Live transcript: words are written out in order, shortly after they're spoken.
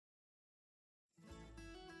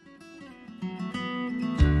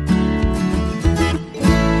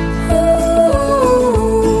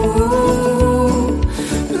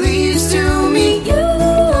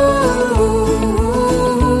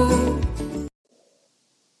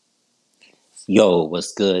Yo,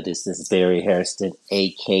 what's good? This is Barry Hairston,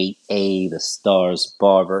 aka the Stars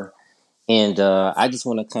Barber, and I just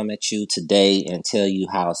want to come at you today and tell you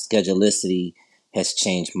how Schedulicity has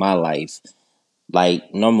changed my life.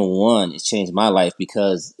 Like, number one, it changed my life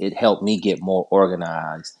because it helped me get more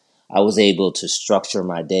organized. I was able to structure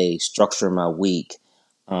my day, structure my week.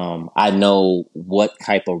 I know what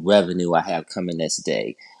type of revenue I have coming this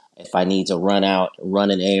day. If I need to run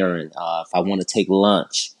an errand, if I want to take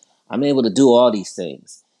lunch, I'm able to do all these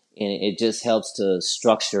things. And it just helps to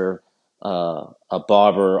structure a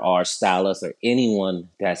barber or stylist or anyone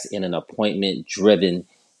that's in an appointment driven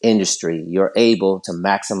industry. You're able to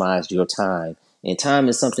maximize your time. And time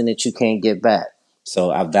is something that you can't get back.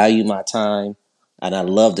 So I value my time and I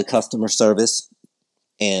love the customer service.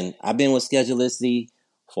 And I've been with Schedulicity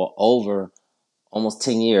for over almost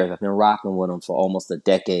 10 years. I've been rocking with them for almost a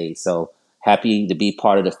decade. So happy to be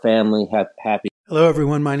part of the family. Happy. Hello,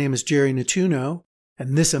 everyone. My name is Jerry Natuno,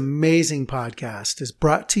 and this amazing podcast is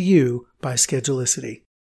brought to you by Schedulicity.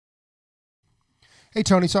 Hey,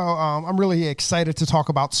 Tony. So I'm really excited to talk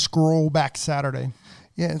about Scroll Back Saturday.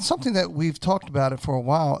 Yeah, it's something that we've talked about it for a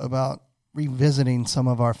while, about revisiting some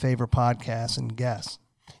of our favorite podcasts and guests.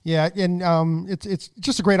 Yeah, and it's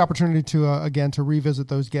just a great opportunity to, again, to revisit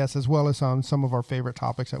those guests as well as some of our favorite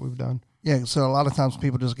topics that we've done. Yeah, so a lot of times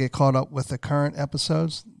people just get caught up with the current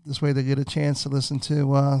episodes. This way they get a chance to listen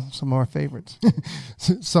to some of our favorites.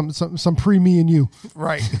 some pre-me and you.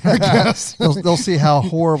 Right. I guess. They'll see how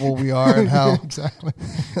horrible we are and how... Exactly.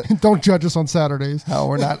 Don't judge us on Saturdays. How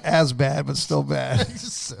we're not as bad, but still bad.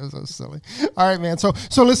 so silly. All right, man. So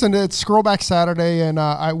listen, it's Scroll Back Saturday, and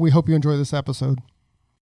we hope you enjoy this episode.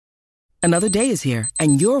 Another day is here,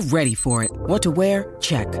 and you're ready for it. What to wear?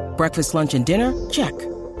 Check. Breakfast, lunch, and dinner? Check.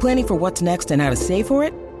 Planning for what's next and how to save for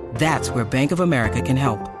it? That's where Bank of America can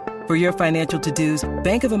help. For your financial to-dos,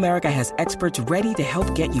 Bank of America has experts ready to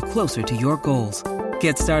help get you closer to your goals.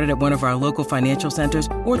 Get started at one of our local financial centers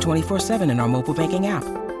or 24/7 in our mobile banking app.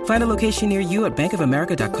 Find a location near you at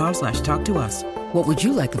bankofamerica.com/talktous. What would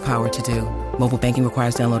you like the power to do? Mobile banking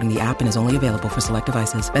requires downloading the app and is only available for select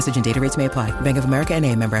devices. Message and data rates may apply. Bank of America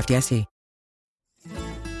N.A., member FDIC.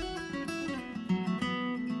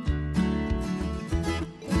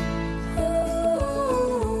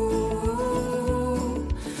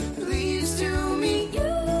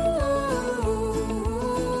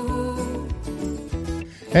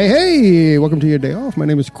 Hey, welcome to your day off. My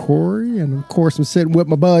name is Corey, and of course I'm sitting with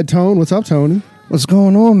my bud, Tone. What's up, Tony? What's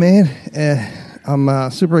going on, man? I'm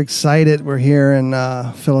super excited. We're here in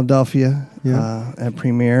Philadelphia at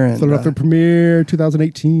Premiere. And, Philadelphia Premiere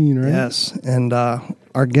 2018, right? Yes, and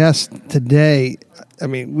our guest today, I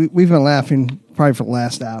mean, we've been laughing probably for the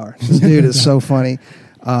last hour. This dude is so funny.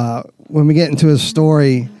 When we get into his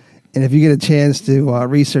story, and if you get a chance to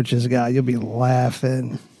research this guy, you'll be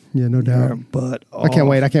laughing. Yeah, no doubt. But I can't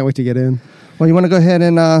wait. I can't wait to get in. Well, you want to go ahead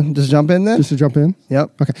and just jump in then? Just to jump in?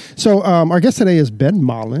 Yep. Okay. So our guest today is Ben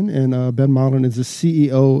Mollin, and Ben Mollin is the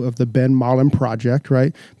CEO of the Ben Mollin Project,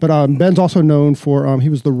 right? But Ben's also known for, he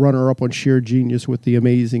was the runner-up on Sheer Genius with the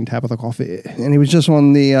amazing Tabitha Coffee. And he was just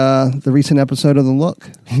on the recent episode of The Look.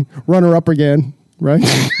 Runner-up again. Right?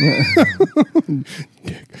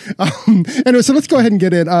 Anyway, so let's go ahead and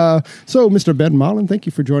get in. So, Mr. Ben Mollin, thank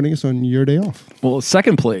you for joining us on your day off. Well,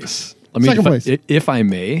 second place. If I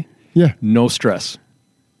may. Yeah. No stress.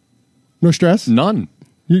 No stress? None.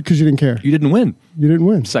 Because you didn't care. You didn't win. You didn't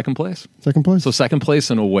win. Second place. Second place. So second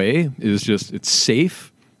place in a way is just, it's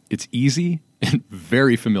safe, it's easy, and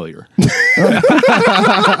very familiar.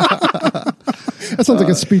 That sounds like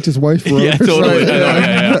a speech his wife wrote. Yeah, totally.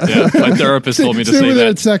 Yeah. My therapist told me to say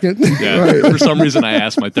that. Second. Yeah. Right. For some reason, I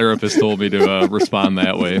asked. My therapist told me to respond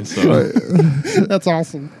that way. So That's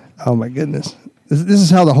awesome. Oh my goodness, this is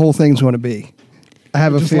how the whole thing's going to be. I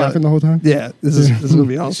have just laughing the whole time. Yeah, this is going to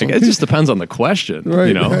be awesome. It just depends on the question, right?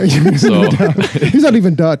 You know. Right. So he's not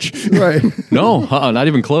even Dutch, right? No, not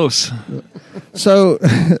even close. So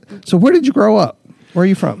where did you grow up? Where are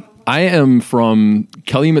you from? I am from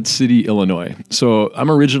Calumet City, Illinois. So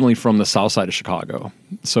I'm originally from the south side of Chicago.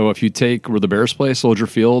 So if you take where the Bears play, Soldier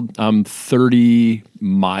Field, I'm 30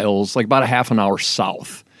 miles, like about a half an hour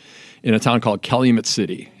south in a town called Calumet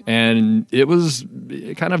City. And it was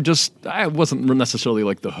kind of just, I wasn't necessarily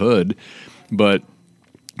like the hood, but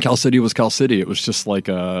Cal City was Cal City. It was just like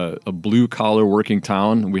a blue-collar working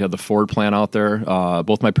town. We had the Ford plant out there.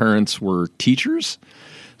 Both my parents were teachers.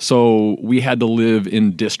 So we had to live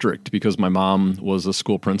in district because my mom was a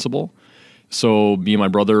school principal. So me and my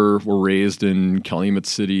brother were raised in Calumet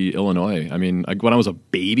City, Illinois. I mean, when I was a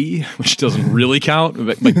baby, which doesn't really count,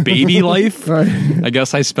 like baby life, Right. I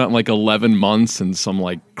guess I spent like 11 months in some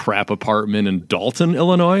like crap apartment in Dalton,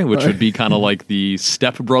 Illinois, which would be kind of like the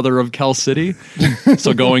stepbrother of Cal City.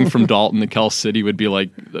 So going from Dalton to Cal City would be like,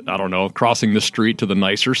 I don't know, crossing the street to the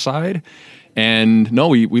nicer side. And no,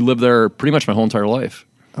 we lived there pretty much my whole entire life.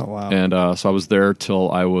 Oh, wow. And so I was there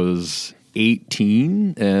till I was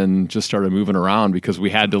 18 and just started moving around because we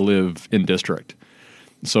had to live in district.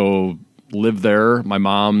 So lived there. My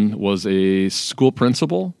mom was a school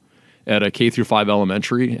principal at a K through 5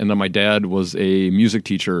 elementary, and then my dad was a music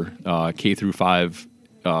teacher, K through 5,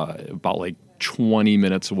 about like 20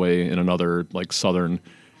 minutes away in another like southern,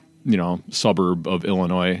 suburb of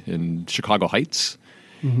Illinois in Chicago Heights.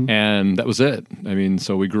 And that was it. I mean,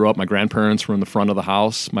 so we grew up, my grandparents were in the front of the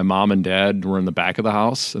house. My mom and dad were in the back of the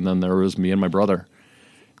house. And then there was me and my brother.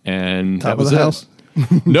 And Top that was of the it. house?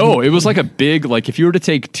 No, it was like a big, like if you were to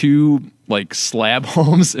take two like slab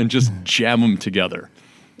homes and just jam them together.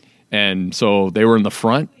 And so they were in the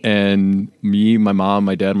front and me, my mom,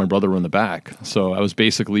 my dad, my brother were in the back. So I was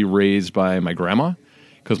basically raised by my grandma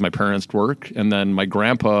because my parents work. And then my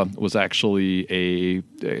grandpa was actually a,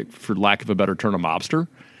 for lack of a better term, a mobster.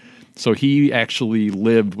 So he actually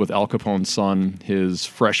lived with Al Capone's son his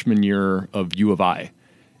freshman year of U of I,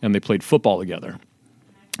 and they played football together.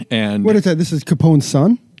 And What is that? This is Capone's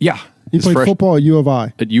son? yeah, He his played football at U of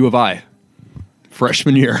I. at U of I.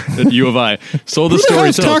 Freshman year at U of I. So the Who the story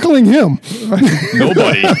hell's tells. tackling him?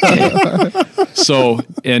 Nobody. So,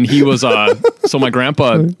 and he was, so my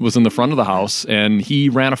grandpa was in the front of the house and he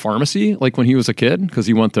ran a pharmacy like when he was a kid because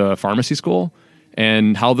he went to pharmacy school.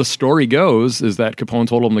 And how the story goes is that Capone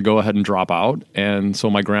told him to go ahead and drop out. And so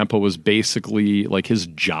my grandpa was basically like his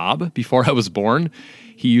job before I was born.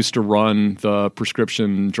 He used to run the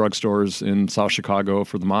prescription drugstores in South Chicago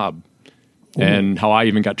for the mob. And how I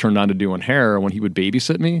even got turned on to doing hair when he would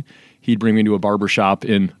babysit me. He'd bring me to a barber shop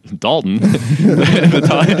in Dalton,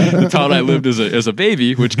 the town I lived as a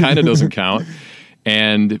baby, which kind of doesn't count.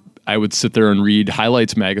 And I would sit there and read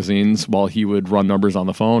highlights magazines while he would run numbers on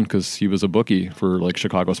the phone because he was a bookie for like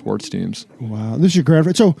Chicago sports teams. Wow, this is your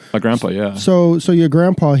grandfather. So My grandpa, yeah. So your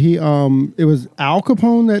grandpa, he it was Al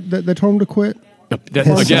Capone that told him to quit.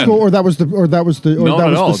 Again, Or that was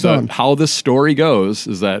the son. How this story goes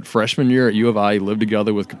is that freshman year at U of I, he lived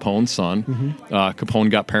together with Capone's son.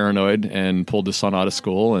 Capone got paranoid and pulled his son out of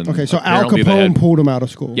school. And Okay, so Al apparently they Capone had- pulled him out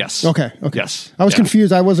of school. Yes. Okay. Yes. I was Yeah.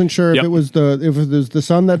 confused. I wasn't sure if Yep. it was the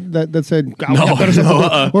son that said, "God, we No, got better stuff to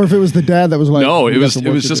no, do," or if it was the dad that was like, No, "We it got was some it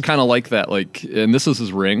work was to just do." kind of like that. Like, and this is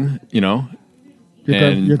his ring,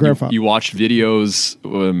 Your grandfather. You watched videos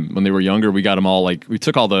when they were younger. We got them all like we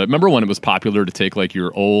took all the. Remember when it was popular to take like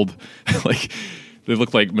your old, like they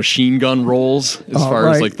looked like machine gun rolls as far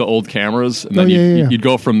as right. like the old cameras, and Oh, then yeah. you'd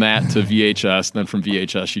go from that to VHS, and then from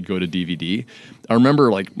VHS you'd go to DVD. I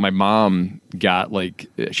remember like my mom got like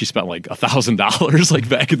she spent like $1,000 like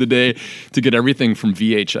back in the day to get everything from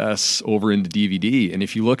VHS over into DVD. And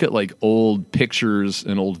if you look at like old pictures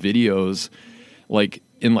and old videos, like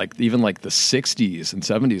in like even like the 60s and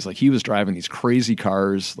 70s, like he was driving these crazy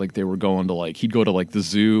cars. Like they were going to like, he'd go to like the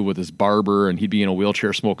zoo with his barber and he'd be in a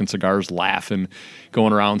wheelchair smoking cigars, laughing,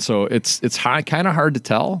 going around. So it's kind of hard to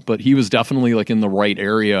tell, but he was definitely like in the right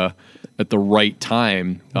area at the right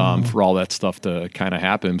time for all that stuff to kind of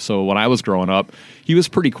happen. So when I was growing up, he was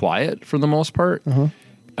pretty quiet for the most part.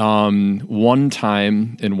 One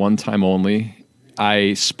time and one time only,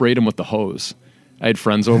 I sprayed him with the hose. I had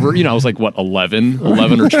friends over, I was like, 11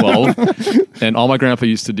 or 12. And all my grandpa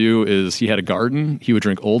used to do is he had a garden, he would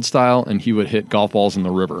drink Old Style, and he would hit golf balls in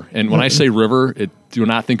the river. And when I say river, do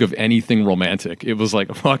not think of anything romantic. It was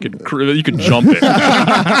like a fucking, you could jump it.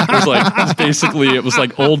 It was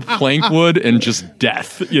like old plank wood and just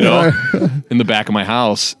death, in the back of my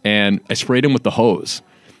house. And I sprayed him with the hose.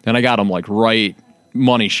 And I got him like right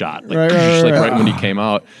money shot, right when he came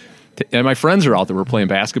out. And my friends are out there, we're playing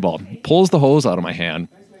basketball. Pulls the hose out of my hand,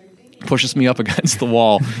 pushes me up against the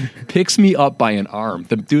wall, picks me up by an arm.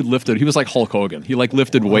 The dude he was like Hulk Hogan. He like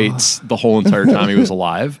lifted weights the whole entire time he was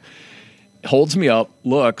alive. Holds me up,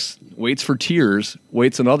 looks, waits for tears,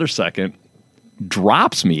 waits another second,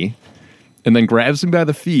 drops me, and then grabs me by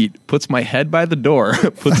the feet, puts my head by the door,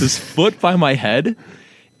 puts his foot by my head,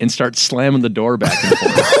 and starts slamming the door back and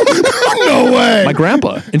forth. No way. My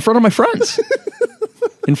grandpa, in front of my friends.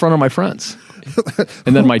 And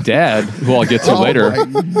then my dad, who I'll get to later.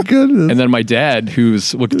 Goodness. And then my dad,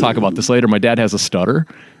 we'll talk about this later. My dad has a stutter.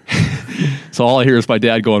 So all I hear is my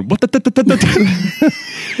dad going, what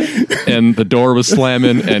and the door was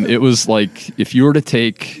slamming. And it was like, if you were to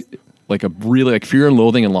take like a really like Fear and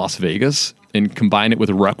Loathing in Las Vegas and combine it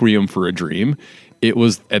with Requiem for a Dream, it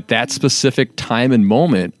was at that specific time and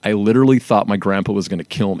moment, I literally thought my grandpa was going to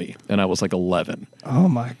kill me. And I was like 11. Oh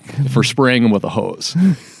my God. For spraying him with a hose.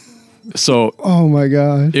 So Oh my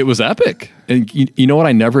God. it was epic. And you know what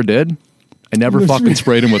I never did? I never fucking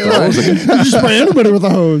sprayed him with the hose again. You just spray anybody with a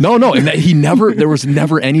hose. No. And there was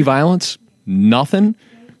never any violence, nothing.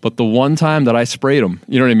 But the one time that I sprayed him,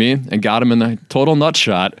 you know what I mean? And got him in the total nut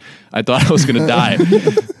shot, I thought I was going to die.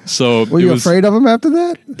 So Were you afraid of him after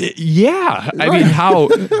that? Yeah. I mean, how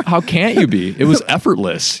can't you be? It was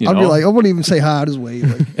effortless. I'd be like, I wouldn't even say hi. I'd just wait.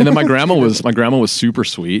 Like. And then my grandma was super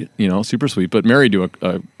sweet, super sweet, but married to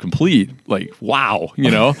a complete, like, wow,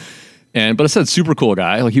 but I said super cool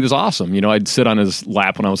guy. Like, he was awesome. I'd sit on his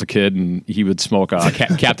lap when I was a kid, and he would smoke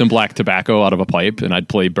Captain Black tobacco out of a pipe, and I'd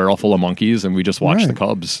play Barrel Full of Monkeys, and we just watch the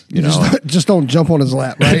Cubs. Just don't jump on his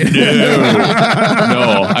lap, right?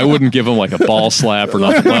 No, I wouldn't give him like a ball slap or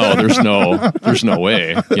nothing. No, there's no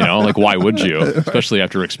way. Like, why would you? Especially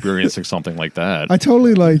after experiencing something like that. I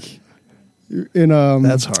totally like in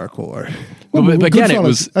That's hardcore. But again, it Goodfellas.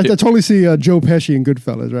 was. I totally see Joe Pesci in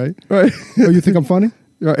Goodfellas, right? Right. Oh, you think I'm funny?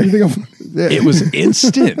 Right. You think I'm funny? It was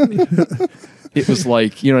instant. It was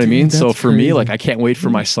like, you know what I mean? So for me, crazy. like, I can't wait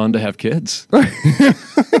for my son to have kids.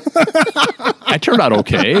 I turned out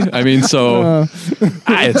okay. I mean, so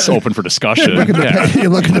it's open for discussion. You're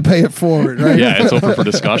looking to pay it forward, right? Yeah, it's open for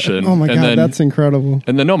discussion. Oh my God, that's incredible.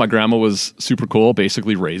 And then, no, my grandma was super cool,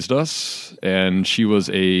 basically raised us. And she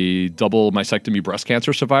was a double mastectomy breast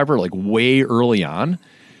cancer survivor, like way early on.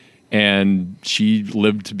 And she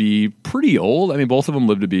lived to be pretty old. I mean, both of them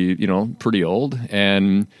lived to be, pretty old.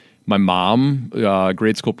 And my mom,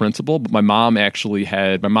 grade school principal, but my mom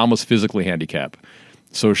was physically handicapped.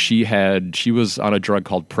 So she was on a drug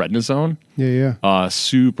called prednisone. Yeah.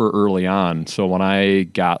 Super early on. So when I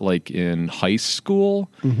got like in high school,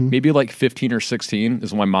 maybe like 15 or 16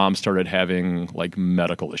 is when my mom started having like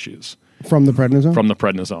medical issues. From the prednisone? From the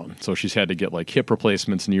prednisone. So she's had to get like hip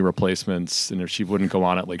replacements, knee replacements, and if she wouldn't go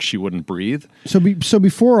on it, like she wouldn't breathe. So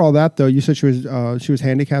before all that, though, you said she was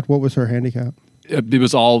handicapped. What was her handicap? It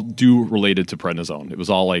was all related to prednisone. It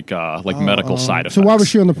was all like medical side effects. So why was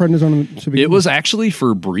she on the prednisone? It was actually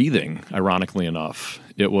for breathing, ironically enough.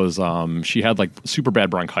 It was, she had like super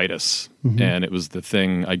bad bronchitis, and it was the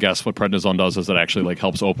thing, I guess what prednisone does is it actually like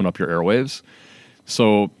helps open up your airwaves.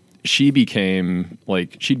 So she became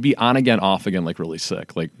like, she'd be on again, off again, like really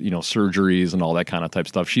sick, like, surgeries and all that kind of type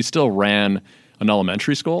stuff. She still ran an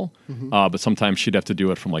elementary school, but sometimes she'd have to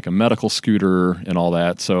do it from like a medical scooter and all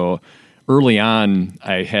that. So early on,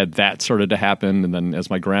 I had that started to happen. And then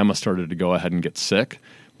as my grandma started to go ahead and get sick,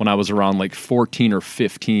 when I was around like 14 or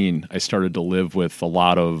 15, I started to live with a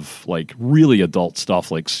lot of like really adult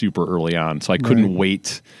stuff, like super early on. So I couldn't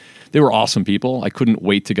wait. They were awesome people. I couldn't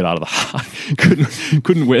wait to get out of the house.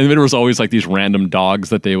 couldn't wait. And there was always like these random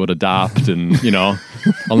dogs that they would adopt. And,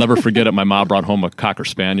 I'll never forget it. My mom brought home a Cocker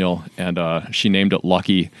Spaniel, and she named it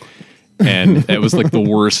Lucky. And it was like the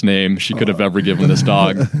worst name she could have ever given this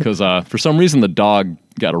dog, because for some reason the dog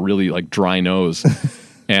got a really like dry nose,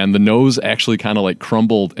 and the nose actually kind of like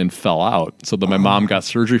crumbled and fell out. So then my mom got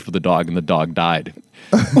surgery for the dog, and the dog died.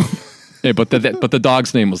 Yeah, but the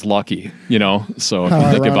dog's name was Lucky, so if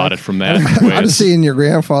you think about it from that way. I'm seeing your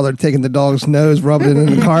grandfather taking the dog's nose, rubbing it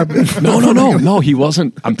in the carpet. No, he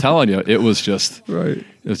wasn't. I'm telling you, it was just right.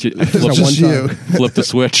 It was just, flip the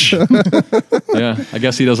switch. Yeah, I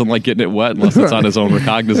guess he doesn't like getting it wet unless it's on his own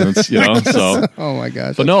recognizance, So, oh my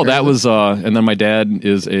gosh. But no, that was. And then my dad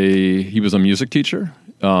he was a music teacher,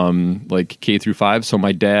 like K through 5. So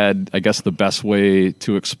my dad, I guess the best way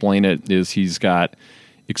to explain it is he's got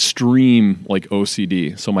extreme like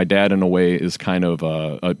OCD. So my dad in a way is kind of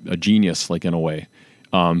a genius, like in a way,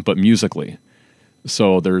 but musically.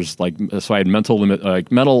 So there's like, so I had mental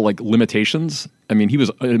limitations. I mean, he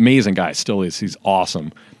was an amazing guy, still is. He's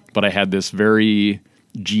awesome. But I had this very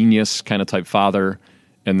genius kind of type father,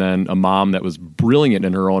 and then a mom that was brilliant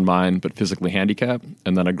in her own mind, but physically handicapped.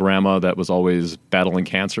 And then a grandma that was always battling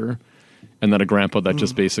cancer. And then a grandpa that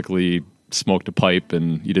just basically smoked a pipe,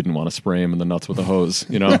 and you didn't want to spray him in the nuts with a hose,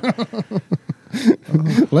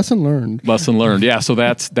 Lesson learned. Yeah. So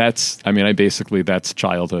that's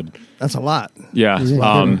childhood. That's a lot. Yeah.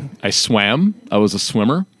 I swam. I was a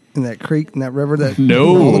swimmer. In that creek, in that river that all the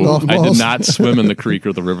No, golf I did balls? not swim in the creek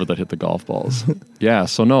or the river that hit the golf balls. Yeah.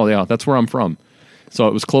 So no, yeah, that's where I'm from. So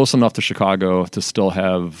it was close enough to Chicago to still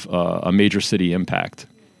have a major city impact.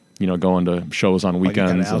 Going to shows on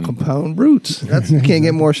weekends. Al Capone roots. You can't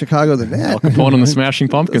get more Chicago than that. Al Capone and the Smashing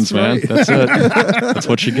Pumpkins, man. That's it. That's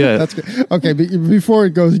what you get. That's good. Okay, but before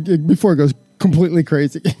it goes completely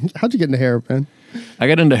crazy. How'd you get into hair, Ben? I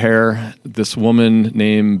got into hair. This woman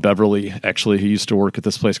named Beverly, actually, who used to work at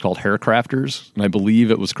this place called Hair Crafters, and I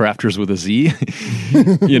believe it was Crafters with a Z,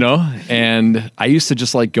 you know? And I used to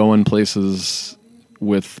just like go in places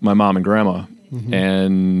with my mom and grandma.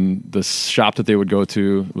 And the shop that they would go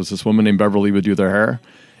to was this woman named Beverly would do their hair.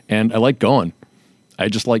 And I liked going. I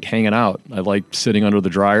just liked hanging out. I liked sitting under the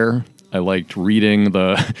dryer. I liked reading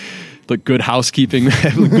the Good Housekeeping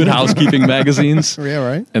magazines. Yeah,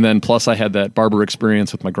 right. And then plus I had that barber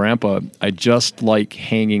experience with my grandpa. I just like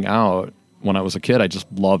hanging out. When I was a kid, I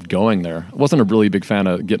just loved going there. I wasn't a really big fan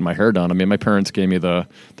of getting my hair done. I mean, my parents gave me the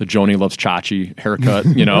Joni Loves Chachi haircut,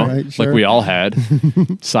 you know, Right, sure. like we all had.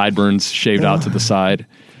 Sideburns shaved out to the side.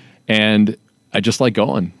 And I just like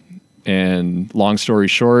going. And long story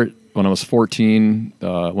short, when I was 14,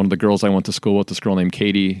 one of the girls I went to school with, this girl named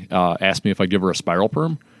Katie, asked me if I'd give her a spiral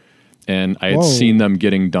perm. And I had seen them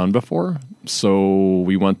getting done before. So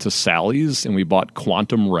we went to Sally's and we bought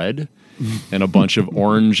Quantum Red and a bunch of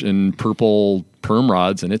orange and purple perm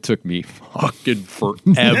rods. And it took me fucking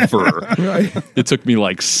forever. Right. It took me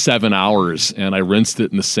like 7 hours. And I rinsed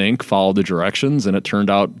it in the sink, followed the directions, and it turned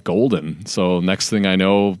out golden. So next thing I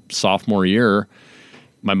know, sophomore year,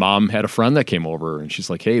 my mom had a friend that came over and she's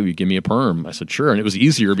like, "Hey, will you give me a perm?" I said, "Sure." And it was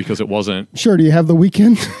easier because it wasn't. Sure. Do you have the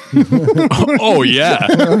weekend? Oh, yeah.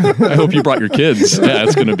 I hope you brought your kids. Yeah,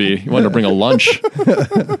 it's going to be. You wanted to bring a lunch.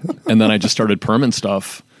 And then I just started perming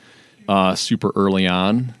stuff super early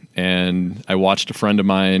on. And I watched a friend of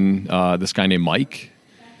mine, this guy named Mike.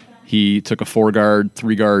 He took a 4-guard,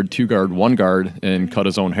 3-guard, 2-guard, 1-guard and cut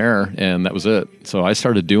his own hair. And that was it. So I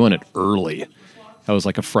started doing it early. I was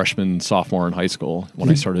like a freshman, sophomore in high school when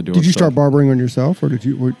I started doing. Did you stuff. start barbering on yourself, or were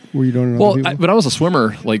you doing it on other people? When I was a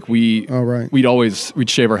swimmer, like we'd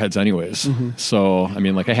shave our heads anyways. So I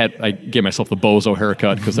mean, like I gave myself the bozo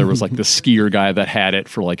haircut because there was like this skier guy that had it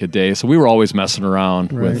for like a day. So we were always messing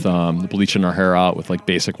around with bleaching our hair out with like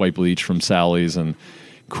basic white bleach from Sally's and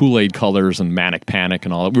Kool-Aid colors and Manic Panic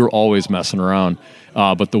and all that. We were always messing around.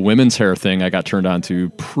 But the women's hair thing I got turned on to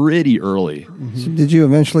pretty early. So did you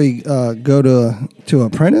eventually go to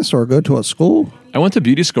apprentice or go to a school? I went to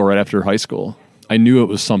beauty school right after high school. I knew it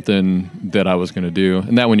was something that I was going to do.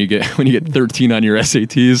 And that when you get 13 on your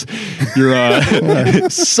SATs, you're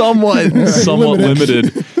somewhat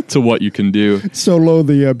limited to what you can do. So low,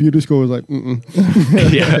 the beauty school was like,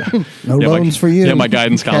 Yeah. No loans for you. Yeah, my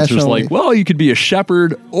guidance counselor's like, well, you could be a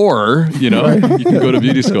shepherd or, you can go to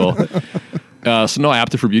beauty school. So no, I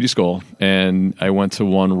opted for beauty school, and I went to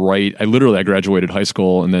one I graduated high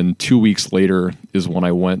school, and then 2 weeks later is when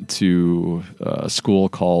I went to a school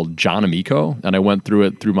called John Amico, and I went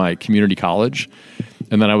through my community college,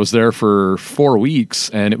 and then I was there for 4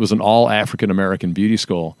 weeks, and it was an all African American beauty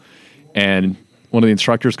school, and one of the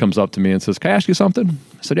instructors comes up to me and says, "Can I ask you something?"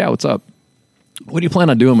 I said, "Yeah, what's up?" "What do you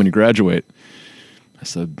plan on doing when you graduate?" I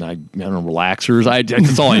said, I don't know, relaxers.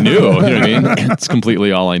 That's all I knew. You know what I mean? It's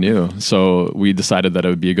completely all I knew. So we decided that it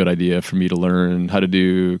would be a good idea for me to learn how to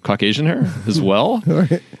do Caucasian hair as well,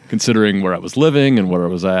 considering where I was living and where I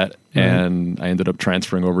was at. And I ended up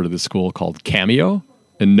transferring over to this school called Cameo.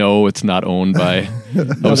 And no, it's not owned by.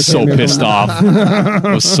 I was so pissed off.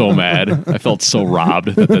 I was so mad. I felt so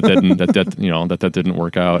robbed that didn't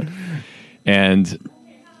work out. And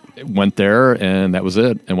went there, and that was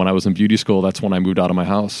it. And when I was in beauty school, that's when I moved out of my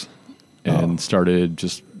house and started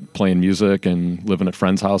just playing music and living at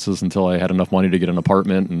friends' houses until I had enough money to get an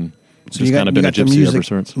apartment, and just kind of been a gypsy ever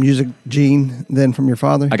since. Music gene then from your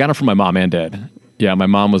father? I got it from my mom and dad. Yeah, my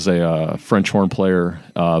mom was a French horn player,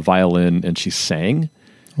 violin, and she sang.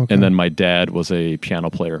 Okay. And then my dad was a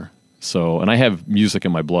piano player. So, and I have music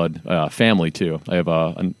in my blood, family too. I have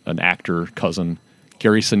an actor cousin,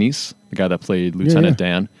 Gary Sinise, the guy that played Lieutenant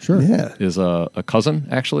Dan, is a cousin,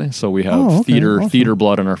 actually. So we have theater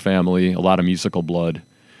blood in our family, a lot of musical blood.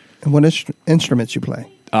 And what instruments you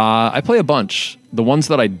play? I play a bunch. The ones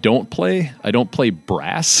that I don't play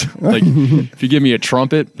brass. Like, if you give me a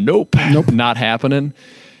trumpet, nope, not happening.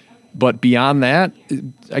 But beyond that,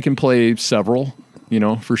 I can play several,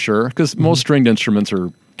 for sure. Because most stringed instruments are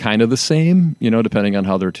kind of the same, depending on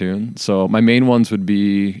how they're tuned. So my main ones would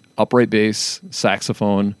be upright bass,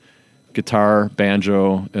 saxophone, guitar,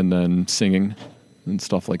 banjo, and then singing and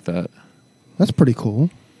stuff like that. That's pretty cool.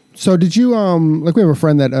 So did you we have a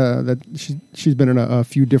friend that she's been in a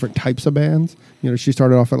few different types of bands. She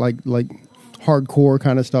started off at like hardcore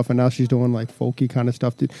kind of stuff, and now she's doing like folky kind of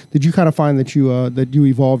stuff. Did you kind of find that you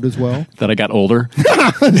evolved as well? That I got older? is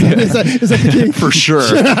that the case? For sure.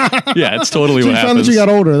 Yeah, it's totally what You found happens. that you got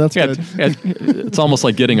older. That's Yeah, good. it's almost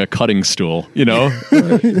like getting a cutting stool, you know?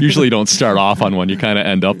 Usually you don't start off on one, you kind of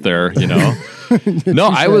end up there, you know? No,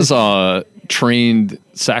 I was trained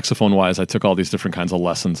saxophone-wise. I took all these different kinds of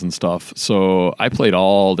lessons and stuff. So I played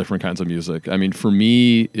all different kinds of music. I mean, for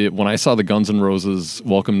me, when I saw the Guns N' Roses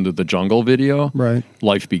Welcome to the Jungle video, Right.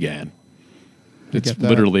 life began. It's get that.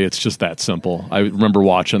 literally, it's just that simple. I remember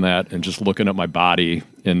watching that and just looking at my body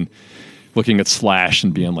and looking at Slash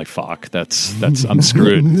and being like, fuck, that's I'm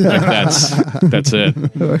screwed. Like that's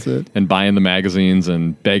it. That's it. And buying the magazines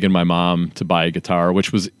and begging my mom to buy a guitar,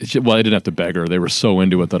 which was, well, I didn't have to beg her. They were so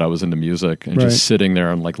into it that I was into music, and Right. just sitting there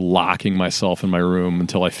and like locking myself in my room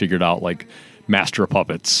until I figured out like Master of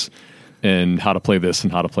Puppets and how to play this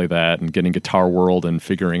and how to play that, and getting Guitar World and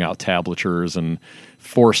figuring out tablatures, and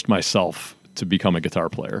forced myself to become a guitar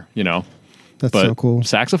player, you know? That's But so cool.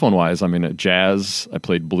 saxophone wise, I mean, at jazz, I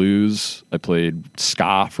played blues, I played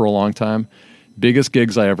ska for a long time. Biggest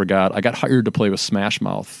gigs I ever got, I got hired to play with Smash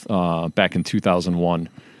Mouth back in 2001.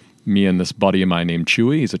 Me and this buddy of mine named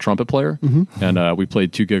Chewy, he's a trumpet player, and we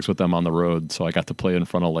played 2 gigs with them on the road. So I got to play in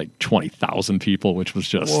front of like 20,000 people, which was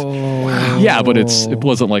just, yeah, but it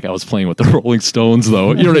wasn't like I was playing with the Rolling Stones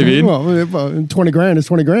though. You know what I mean? Well, 20 grand is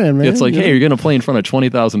 20 grand, man. It's like, hey, you're going to play in front of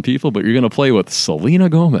 20,000 people, but you're going to play with Selena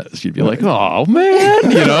Gomez. You'd be like, oh,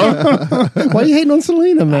 man, you know? Why are you hating on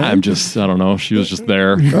Selena, man? I don't know. She was just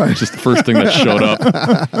there. It's just the first thing that showed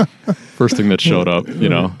up. First thing that showed up, you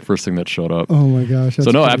know? First thing that showed up. Oh, my gosh.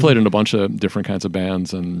 So, no, I crazy. played in a bunch of different kinds of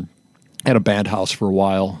bands, and had a band house for a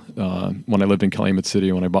while. When I lived in Calumet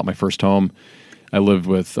City, when I bought my first home, I lived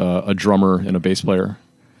with a drummer and a bass player.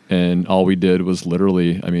 And all we did was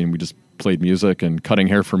literally, I mean, we just played music, and cutting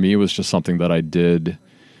hair for me was just something that I did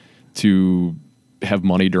to have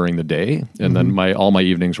money during the day. And then all my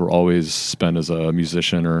evenings were always spent as a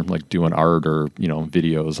musician, or like doing art, or, you know,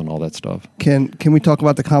 videos and all that stuff. Can we talk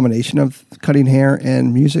about the combination of cutting hair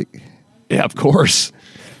and music? Yeah, of course.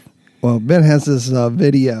 Well, Ben has this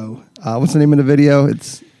video. What's the name of the video?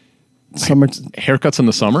 It's summer. Haircuts in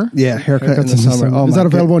the summer? Yeah, haircut in the summer. Oh, Is that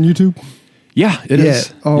available on YouTube? Yeah, it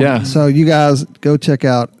is. Oh, Yeah. So you guys go check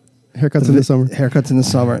out Haircuts in the summer. Haircuts in the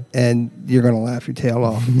summer, and you're gonna laugh your tail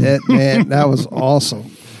off. Man, that was awesome.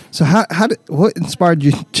 So what inspired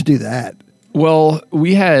you to do that? Well,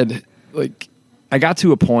 we had, like, I got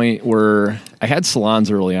to a point where I had salons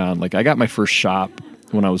early on. Like, I got my first shop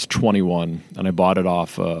when I was 21, and I bought it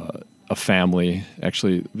off a family.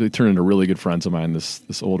 Actually, they turned into really good friends of mine.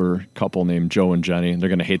 This older couple named Joe and Jenny. They're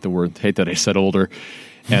gonna hate that I said older.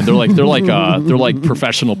 And they're like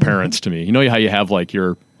professional parents to me. You know how you have like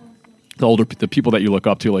the people that you look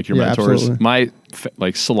up to, like your mentors. Absolutely. My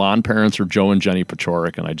like salon parents are Joe and Jenny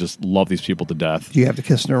Pachorik, and I just love these people to death. Do you have to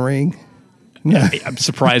kiss in a ring? I'm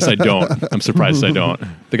surprised I don't.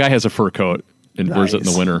 The guy has a fur coat and wears it in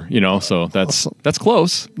the winter, you know, so that's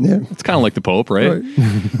close. Yeah. It's kind of like the Pope, right?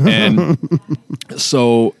 And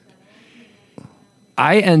so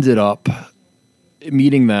I ended up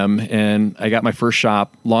meeting them, and I got my first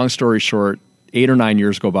shop. Long story short, 8 or 9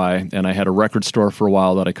 years go by, and I had a record store for a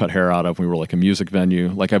while that I cut hair out of. We were like a music venue.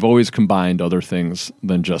 Like, I've always combined other things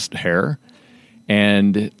than just hair.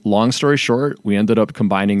 And long story short, we ended up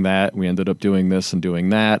combining that. We ended up doing this and doing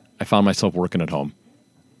that. I found myself working at home.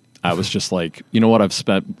 I was just like, you know what? I've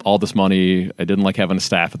spent all this money. I didn't like having a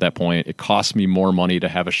staff at that point. It cost me more money to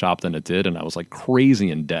have a shop than it did, and I was like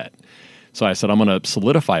crazy in debt. So I said, I'm going to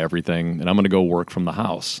solidify everything, and I'm going to go work from the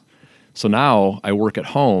house. So now I work at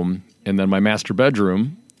home, and then my master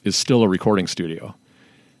bedroom is still a recording studio.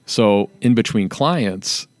 So in between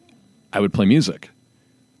clients, I would play music.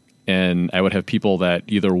 And I would have people that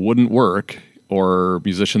either wouldn't work, or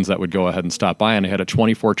musicians that would go ahead and stop by. And I had a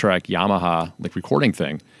 24-track Yamaha like recording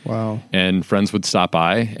thing. Wow. And friends would stop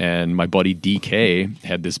by, and my buddy DK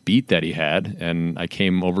had this beat that he had, and I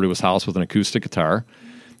came over to his house with an acoustic guitar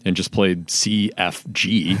and just played C, F,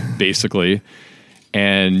 G, basically.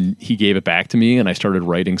 And he gave it back to me, and I started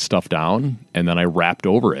writing stuff down, and then I rapped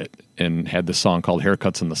over it and had this song called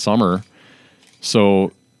Haircuts in the Summer.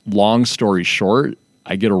 So long story short,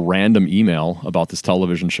 I get a random email about this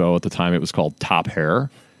television show. At the time, it was called Top Hair,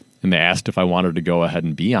 and they asked if I wanted to go ahead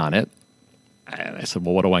and be on it. And I said,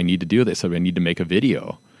 well, what do I need to do? They said, I need to make a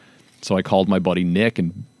video. So I called my buddy Nick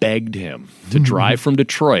and begged him to drive from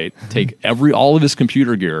Detroit, take all of his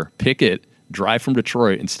computer gear, pick it, drive from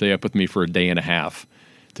Detroit, and stay up with me for a day and a half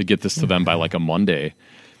to get this to them by like a Monday.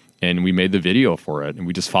 And we made the video for it, and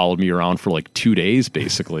we just followed me around for like 2 days,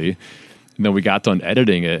 basically. And then we got done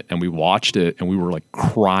editing it and we watched it and we were like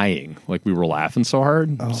crying, like we were laughing so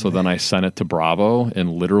hard. Then I sent it to Bravo,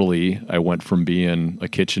 and literally I went from being a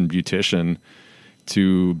kitchen beautician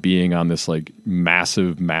to being on this like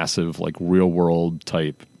massive like real world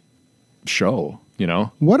type show, you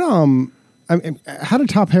know? What how did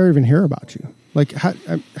Top Hair even hear about you? Like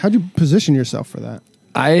how'd you position yourself for that?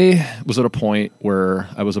 I was at a point where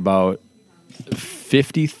I was about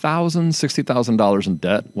 $50,000, $60,000 in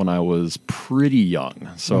debt when I was pretty young.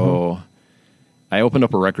 So I opened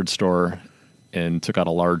up a record store and took out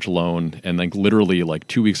a large loan, and like literally like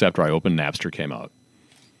 2 weeks after I opened, Napster came out.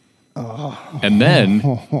 And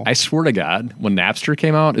then I swear to God, when Napster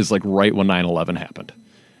came out is like right when 9/11 happened.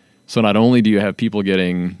 So not only do you have people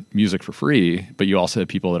getting music for free, but you also have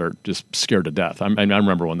people that are just scared to death. I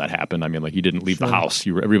remember when that happened. I mean, like you didn't leave the house.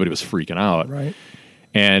 Everybody was freaking out. Right.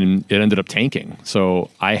 And it ended up tanking. So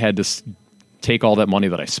I had to take all that money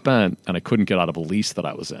that I spent, and I couldn't get out of a lease that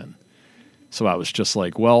I was in. So I was just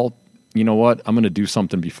like, well, you know what? I'm going to do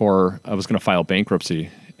something before I was going to file bankruptcy.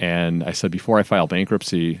 And I said, before I file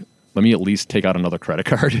bankruptcy, let me at least take out another credit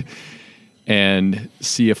card and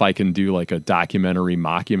see if I can do like a documentary,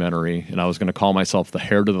 mockumentary. And I was going to call myself The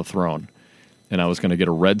Heir to the Throne. And I was going to get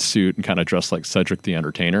a red suit and kind of dress like Cedric the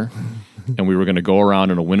Entertainer. And we were going to go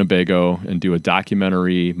around in a Winnebago and do a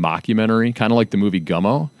documentary, mockumentary, kind of like the movie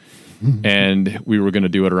Gummo. And we were going to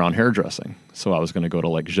do it around hairdressing. So I was going to go to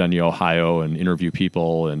like Genia, Ohio and interview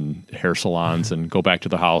people and hair salons and go back to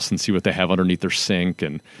the house and see what they have underneath their sink,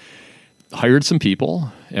 and hired some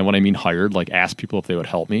people. And when I mean hired, like asked people if they would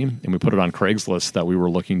help me. And we put it on Craigslist that we were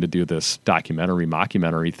looking to do this documentary,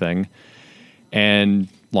 mockumentary thing. And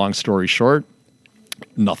long story short,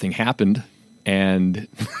 nothing happened. And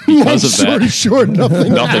because of that,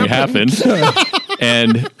 nothing happened.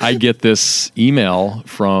 And I get this email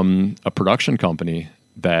from a production company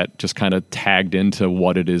that just kind of tagged into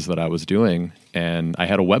what it is that I was doing. And I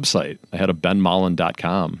had a website. I had a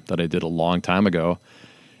benmollen.com that I did a long time ago.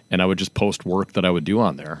 And I would just post work that I would do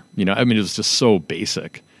on there. You know, I mean, it was just so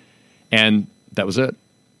basic. And that was it.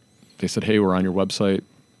 They said, hey, we're on your website.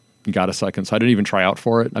 You got a second? So I didn't even try out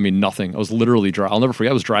for it. I mean, nothing. I was literally I'll never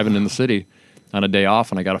forget. I was driving in the city on a day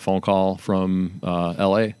off, and I got a phone call from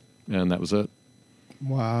L.A., and that was it.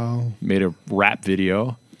 Wow. Made a rap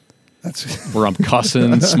video where I'm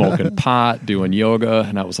cussing, smoking pot, doing yoga.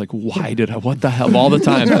 And I was like, what the hell? All the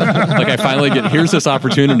time. Like I finally here's this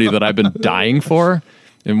opportunity that I've been dying for.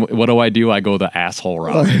 And what do? I go the asshole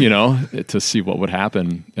route, you know, to see what would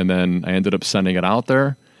happen. And then I ended up sending it out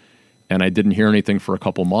there, and I didn't hear anything for a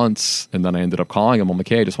couple months. And then I ended up calling him. I'm like,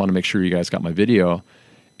 hey, I just want to make sure you guys got my video.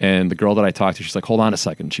 And the girl that I talked to, she's like, hold on a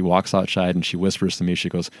second. She walks outside and she whispers to me, she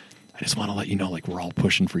goes, I just want to let you know, like, we're all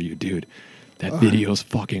pushing for you, dude. That video is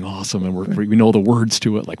fucking awesome. And we know the words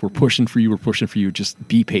to it. Like, we're pushing for you. Just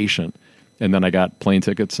be patient. And then I got plane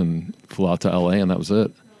tickets and flew out to LA, and that was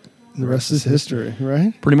it. The rest is history,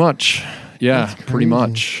 right? Pretty much. Yeah, pretty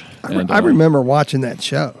much. I remember watching that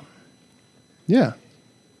show. Yeah.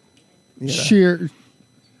 Sheer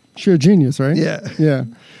genius, right? Yeah. Yeah.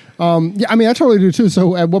 Yeah, I mean, I totally do too.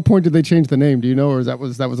 So at what point did they change the name? Do you know, or that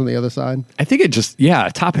was on the other side? I think it just,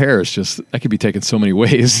 Top Hair is just, that could be taken so many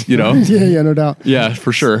ways, you know? Yeah, no doubt. Yeah,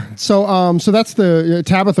 for sure. So so that's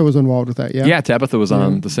Tabitha was involved with that, yeah? Yeah, Tabitha was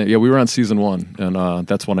on the same, we were on season 1, and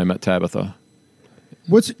that's when I met Tabitha.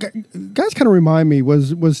 Guys kind of remind me,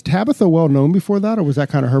 was Tabitha well known before that, or was that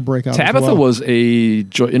kind of her breakout? Tabitha was a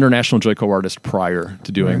international Joico artist prior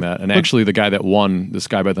to doing that, and actually the guy that won, this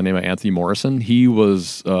guy by the name of Anthony Morrison, he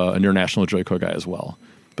was an international Joico guy as well.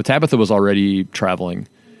 But Tabitha was already traveling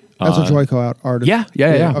as a Joico artist. Yeah.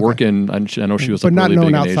 Okay. Working. I know she was, but not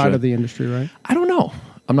really known big outside in Asia. Of the industry, right? I don't know.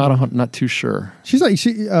 I'm not too sure. She's like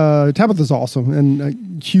Tabitha's awesome, and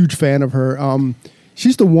a huge fan of her.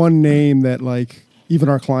 She's the one name that like even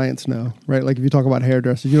our clients know, right? Like if you talk about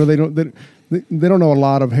hairdressers, you know, they don't know a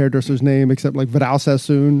lot of hairdressers' name except like Vidal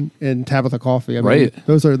Sassoon and Tabitha Coffee. I mean, right.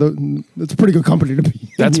 That's a pretty good company to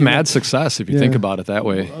be. That's mad success if you think about it that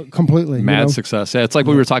way. Completely. Mad success. Yeah, it's like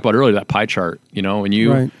what we were talking about earlier, that pie chart, you know, when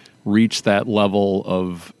you reach that level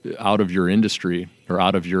of out of your industry or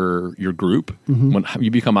out of your group, when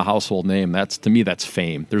you become a household name, to me, that's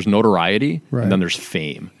fame. There's notoriety and then there's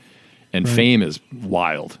fame. And fame is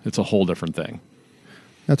wild. It's a whole different thing.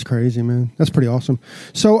 That's crazy, man. That's pretty awesome.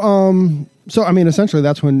 So, I mean, essentially,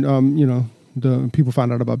 that's when the people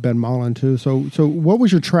found out about Ben Mullen too. So, what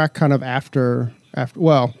was your track kind of after?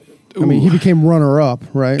 Well, I mean, he became runner-up,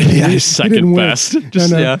 right? Yeah, he's second best.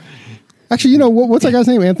 Actually, what's that guy's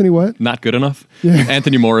name? Anthony what? Not good enough? Yeah.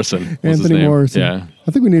 Anthony Morrison was his Anthony name. Morrison. Yeah.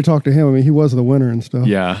 I think we need to talk to him. I mean, he was the winner and stuff.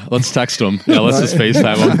 Yeah, let's text him. Yeah, let's just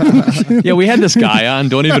FaceTime him. Yeah, we had this guy on.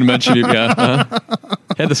 Don't even mention it. Yeah,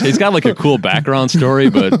 had this. He's got like a cool background story,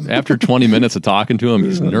 but after 20 minutes of talking to him,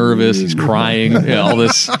 he's nervous. He's crying. Yeah,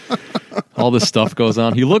 all this stuff goes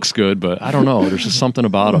on. He looks good, but I don't know. There's just something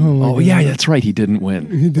about him. Oh yeah, that's right. He didn't win.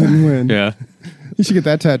 He didn't win. Yeah. You should get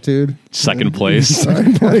that tattooed. Second place.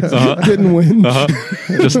 Second place. Didn't win.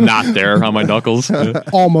 Just not there on my knuckles. Yeah.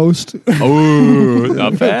 Almost. Oh,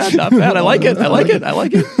 not bad. Not bad. I like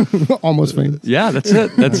it. Almost famous. Yeah, that's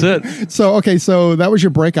it. So that was your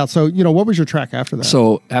breakout. So, what was your track after that?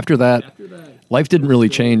 So after that, life didn't really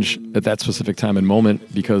change at that specific time and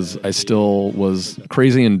moment because I still was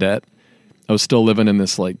crazy in debt. I was still living in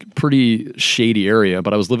this like pretty shady area,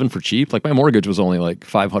 but I was living for cheap. Like my mortgage was only like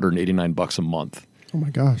 $589 a month. Oh my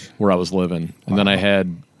gosh. Where I was living. And then I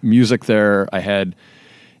had music there. I had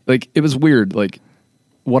it was weird. Like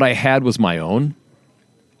what I had was my own.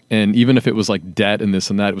 And even if it was like debt and this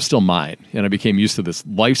and that, it was still mine. And I became used to this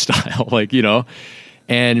lifestyle,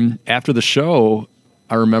 And after the show,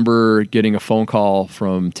 I remember getting a phone call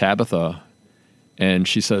from Tabitha. And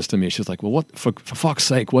she says to me, she's like, well, what for fuck's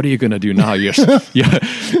sake, what are you going to do now?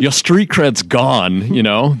 Your street cred's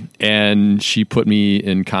gone, And she put me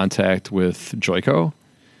in contact with Joico.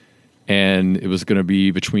 And it was going to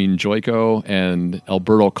be between Joico and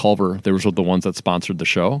Alberto Culver. They were the ones that sponsored the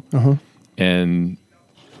show. Uh-huh. And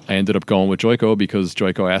I ended up going with Joico because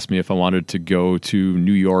Joico asked me if I wanted to go to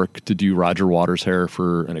New York to do Roger Waters' hair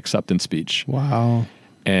for an acceptance speech. Wow.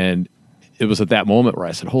 And it was at that moment where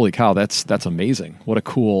I said, holy cow, that's amazing. What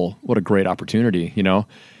a great opportunity,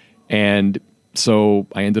 And so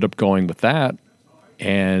I ended up going with that,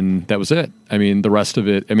 and that was it. I mean, the rest of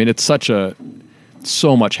it, it's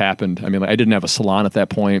so much happened. I didn't have a salon at that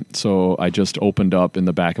point, so I just opened up in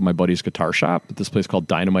the back of my buddy's guitar shop at this place called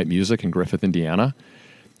Dynamite Music in Griffith, Indiana.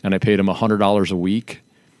 And I paid him $100 a week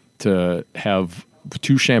to have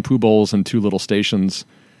 2 shampoo bowls and 2 little stations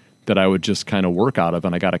that I would just kind of work out of.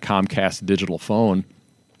 And I got a Comcast digital phone,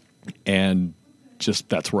 and just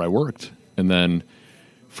that's where I worked. And then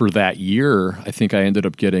for that year, I think I ended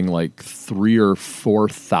up getting like 3,000 or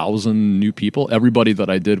 4,000 new people. Everybody that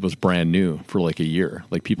I did was brand new for like a year.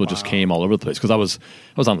 Like people just came all over the place because I was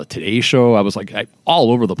on the Today Show. I was like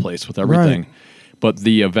all over the place with everything. Right. But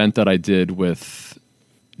the event that I did with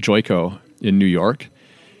Joico in New York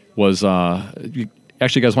was actually,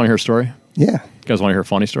 you guys want to hear a story? Yeah. You guys want to hear a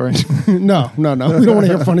funny story? No. We don't want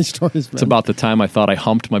to hear funny stories, man. It's about the time I thought I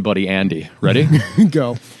humped my buddy Andy. Ready?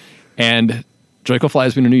 Go. And Joico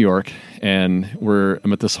flies me to New York, and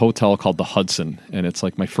I'm at this hotel called the Hudson, and it's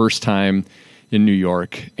like my first time in New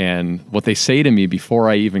York. And what they say to me before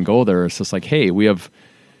I even go there is just like, hey, we have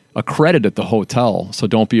a credit at the hotel, so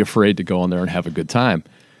don't be afraid to go in there and have a good time.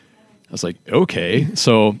 I was like, okay.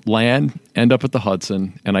 So end up at the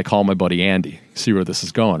Hudson, and I call my buddy Andy. See where this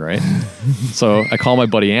is going, right? So I call my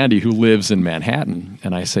buddy Andy, who lives in Manhattan,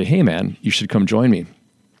 and I say, hey, man, you should come join me.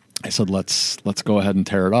 I said, let's go ahead and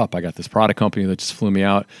tear it up. I got this product company that just flew me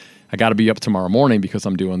out. I got to be up tomorrow morning because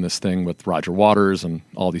I'm doing this thing with Roger Waters and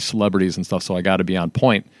all these celebrities and stuff, so I got to be on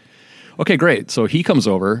point. Okay, great. So he comes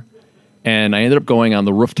over, and I ended up going on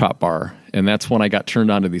the rooftop bar, and that's when I got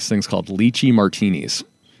turned on to these things called lychee martinis.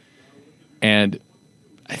 And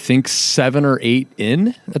I think 7 or 8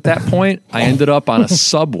 in at that point, I ended up on a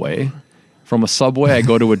subway. From a subway, I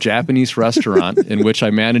go to a Japanese restaurant in which I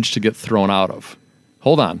managed to get thrown out of.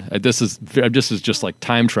 Hold on. This is just like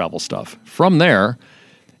time travel stuff. From there,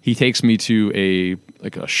 he takes me to a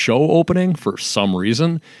show opening for some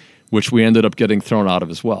reason, which we ended up getting thrown out of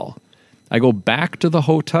as well. I go back to the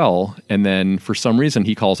hotel, and then for some reason,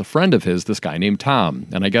 he calls a friend of his, this guy named Tom.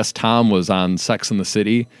 And I guess Tom was on Sex and the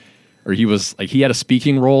City, or he had a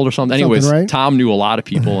speaking role or something. Anyways, right? Tom knew a lot of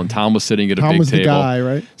people, and Tom was sitting at a big table. Tom was the guy,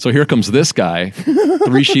 right? So here comes this guy,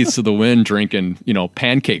 3 sheets to the wind, drinking,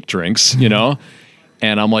 pancake drinks,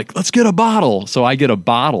 And I'm like, let's get a bottle. So I get a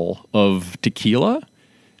bottle of tequila,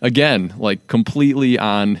 again, like completely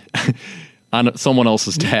on someone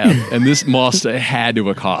else's tab. And this had to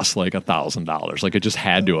have cost like $1,000. Like it just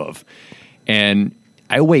had to have. And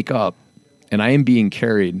I wake up, and I am being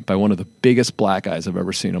carried by one of the biggest black guys I've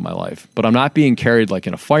ever seen in my life. But I'm not being carried like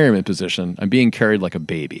in a fireman position. I'm being carried like a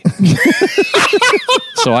baby.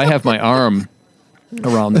 So I have my arm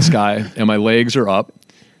around this guy, and my legs are up.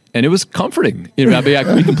 And it was comforting. I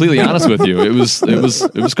can be completely honest with you. It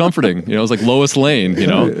was comforting. It was like Lois Lane,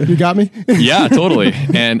 You got me? Yeah, totally.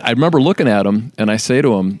 And I remember looking at him, and I say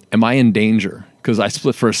to him, am I in danger? because I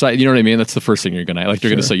split first sight. You know what I mean? That's the first thing you're gonna like. You're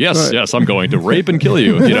gonna say yes, Right. yes, I'm going to rape and kill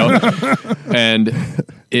you. You know, and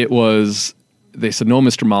it was. They said, no,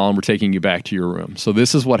 Mr. Mullen, we're taking you back to your room. So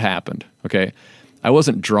this is what happened. Okay, I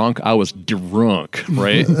wasn't drunk. I was drunk.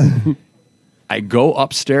 Right. I go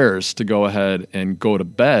upstairs to go ahead and go to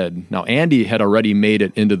bed. Now Andy had already made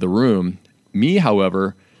it into the room. Me,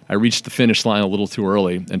 however, I reached the finish line a little too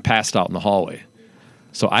early and passed out in the hallway.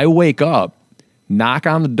 So I wake up, knock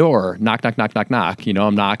on the door, knock, knock, knock, knock, knock. You know,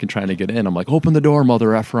 I'm knocking, trying to get in. I'm like, open the door,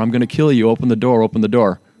 mother effer. I'm going to kill you. Open the door, open the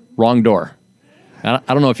door. Wrong door. I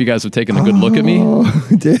don't know if you guys have taken a good look at me.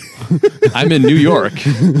 I'm in New York,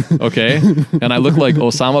 okay? And I look like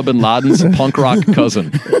Osama bin Laden's punk rock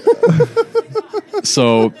cousin.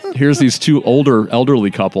 So here's these two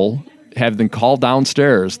elderly couple have been called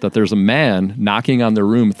downstairs that there's a man knocking on their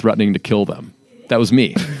room threatening to kill them. That was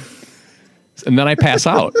me. And then I pass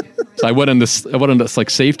out. So I went in this like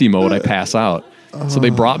safety mode. I pass out. So they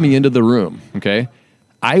brought me into the room. Okay.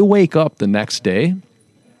 I wake up the next day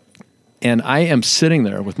and I am sitting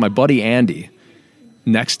there with my buddy Andy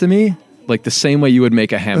next to me, like the same way you would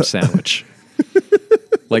make a ham sandwich.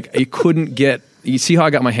 Like I couldn't get, you see how I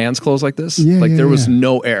got my hands closed like this? Yeah, like there was yeah.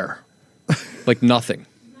 no air, like nothing.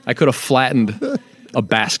 I could have flattened a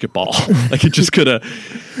basketball. Like it just could have.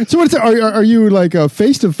 So what's it, are you like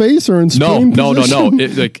face to face or in spoon position?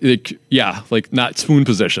 No. Like not spoon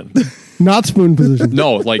position. Not spoon position.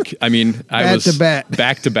 No, like I mean, I was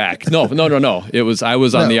back to back. No. It was I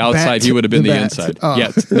was on the outside. He would have been the inside. Oh.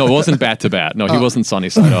 Yeah, no, it wasn't bat to bat. No, he wasn't sunny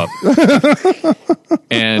side up.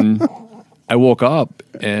 And I woke up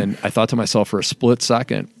and I thought to myself for a split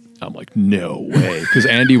second, I'm like, no way, because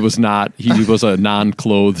Andy was not. He was a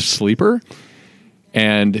non-clothed sleeper,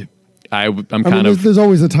 and I'm kind of. There's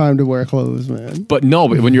always a time to wear clothes, man. But no,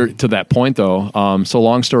 but when you're to that point though, so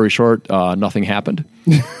long story short, nothing happened.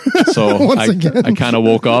 So I kind of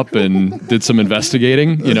woke up and did some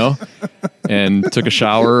investigating, you know, and took a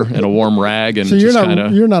shower in a warm rag and So you're just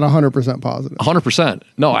not 100% positive. 100%.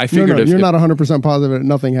 No, I figured you're not 100% positive that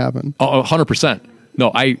nothing happened. 100%. No,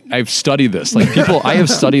 I've studied this. Like people, I have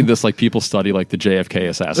studied this like people study like the JFK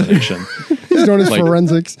assassination. He's doing his Like,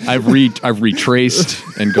 forensics. I've retraced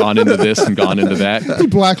and gone into this and gone into that. He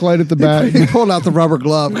black light at the back. He pulled out the rubber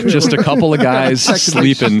glove. Just a couple of guys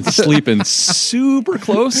sleeping super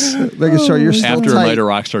close Making sure you're still after a tight. night of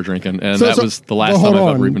Rockstar drinking, and So- that so- was the last well, time hold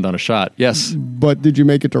I've ever on. even done a shot. Yes. But did you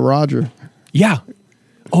make it to Roger? Yeah.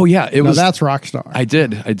 Oh yeah. It Now was. that's Rockstar. I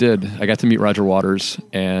did. I got to meet Roger Waters,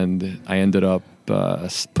 and I ended up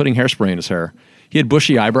putting hairspray in his hair. He had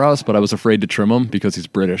bushy eyebrows, but I was afraid to trim them because he's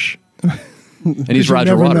British. And he's You Roger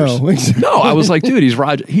never Waters. know. No, I was like, dude, he's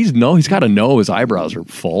Roger. He's got to know his eyebrows are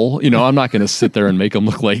full. You know, I'm not going to sit there and make him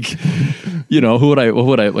look like, you know, what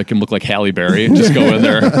would I like him look like Halle Berry? Just go in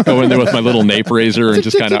there with my little nape razor and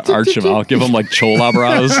just kind of arch him out, give him like chola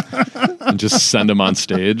brows, and just send him on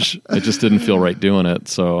stage. It just didn't feel right doing it,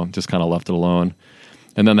 so just kind of left it alone.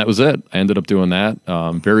 And then that was it. I ended up doing that,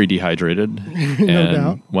 very dehydrated, and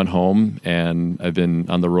doubt. went home. And I've been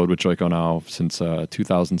on the road with Joico now since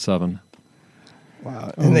 2007.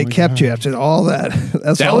 Wow. And they kept you after all that.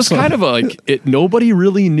 That was kind of nobody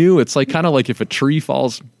really knew. It's like kind of like if a tree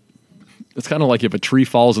falls. It's kind of like if a tree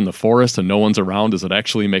falls in the forest and no one's around, does it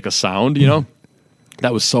actually make a sound? You know,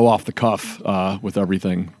 that was so off the cuff with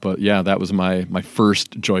everything. But yeah, that was my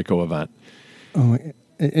first Joico event. Oh my,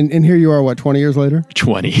 and here you are, what, 20 years later?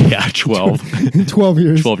 12 12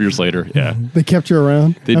 years. 12 years later. Yeah, They kept you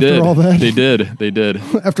around they after did. all that? They did.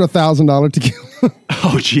 After $1,000 tequila.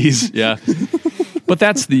 Oh, geez. Yeah. But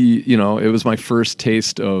that's it was my first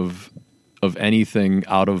taste of anything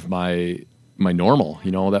out of my normal,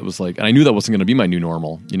 you know, that was like, and I knew that wasn't going to be my new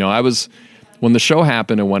normal. You know, when the show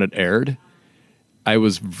happened and when it aired, I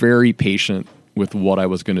was very patient with what I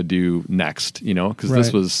was going to do next, you know, because this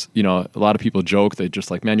Right. was, you know, a lot of people joke, they just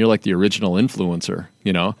like, man, you're like the original influencer,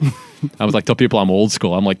 you know. I was like, tell people I'm old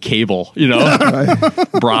school. I'm like cable, you know,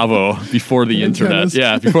 Bravo, before the internet. Antennas.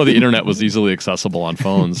 Yeah, before the internet was easily accessible on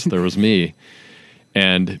phones, there was me.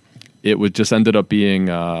 And it would just ended up being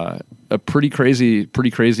a pretty crazy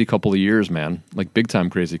couple of years, man, like big time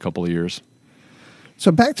crazy couple of years.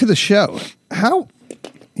 So back to the show. How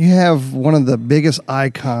you have one of the biggest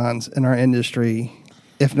icons in our industry,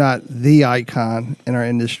 if not the icon in our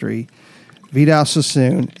industry, Vidal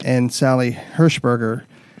Sassoon and Sally Hershberger,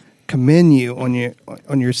 commend you on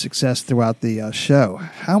your success throughout the show.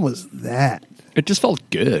 How was that? It just felt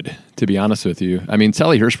good, to be honest with you. I mean,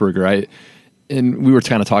 Sally Hershberger, and we were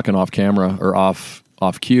kind of talking off camera or off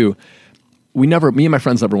cue. Me and my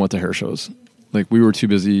friends never went to hair shows. Like we were too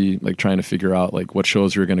busy like trying to figure out like what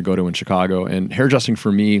shows we were going to go to in Chicago. And hairdressing for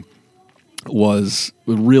me was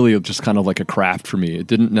really just kind of like a craft for me. It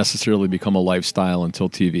didn't necessarily become a lifestyle until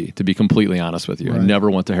TV, to be completely honest with you. Right. I never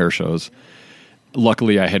went to hair shows.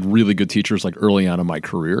 Luckily, I had really good teachers like early on in my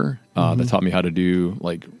career that taught me how to do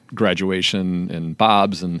like graduation and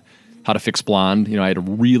bobs and how to fix blonde. You know, I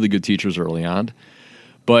had really good teachers early on.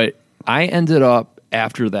 But I ended up,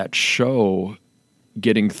 after that show,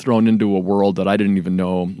 getting thrown into a world that I didn't even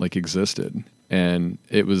know like existed. And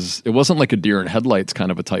it wasn't like a deer in headlights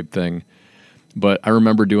kind of a type thing. But I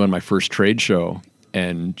remember doing my first trade show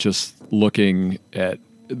and just looking at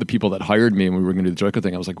the people that hired me and we were going to do the Joico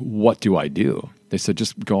thing. I was like, what do I do? They said,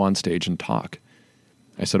 just go on stage and talk.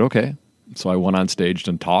 I said, okay. So I went on stage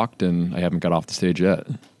and talked, and I haven't got off the stage yet.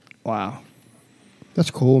 Wow.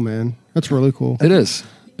 That's cool, man. That's really cool. It is.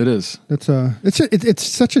 It is. It's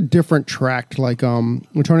such a different track. Like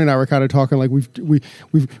when Tony and I were kind of talking, like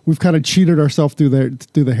we've kind of cheated ourselves through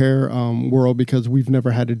the hair world because we've never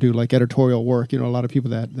had to do like editorial work. You know, a lot of people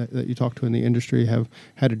that you talk to in the industry have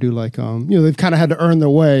had to do like they've kind of had to earn their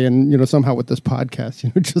way, and somehow with this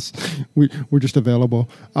podcast, just we're just available.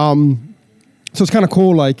 So it's kind of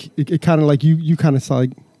cool. Like it kind of like you kind of like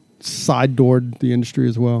side doored the industry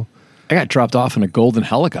as well. I got dropped off in a golden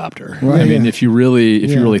helicopter. Right, I mean, if you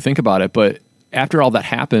really think about it. But after all that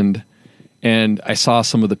happened, and I saw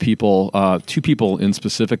some of the people, two people in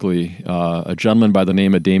specifically, a gentleman by the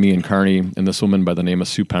name of Damian Carney and this woman by the name of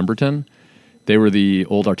Sue Pemberton. They were the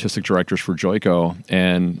old artistic directors for Joico,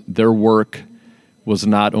 and their work was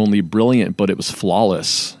not only brilliant, but it was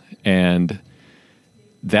flawless. And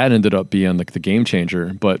that ended up being like the game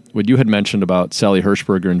changer. But what you had mentioned about Sally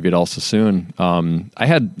Hirschberger and Vidal Sassoon, I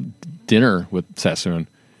had dinner with Sassoon.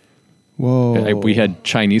 Whoa. We had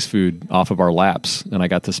Chinese food off of our laps, and I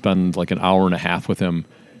got to spend like an hour and a half with him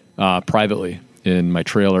privately in my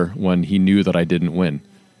trailer when he knew that I didn't win.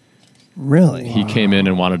 Really? He came in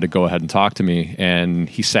and wanted to go ahead and talk to me, and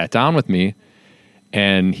he sat down with me,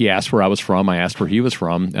 and he asked where I was from. I asked where he was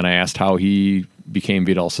from, and I asked how he became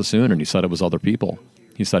Vidal Sassoon, and he said it was other people.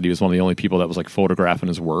 He said he was one of the only people that was like photographing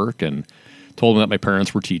his work, and told him that my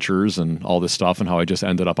parents were teachers and all this stuff and how I just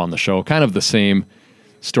ended up on the show. Kind of the same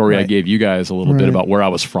story I gave you guys a little bit about where I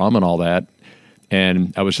was from and all that.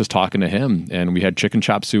 And I was just talking to him, and we had chicken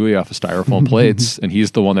chop suey off of styrofoam plates, and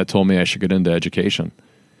he's the one that told me I should get into education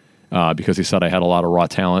because he said I had a lot of raw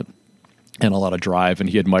talent and a lot of drive, and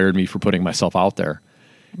he admired me for putting myself out there.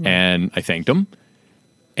 And I thanked him.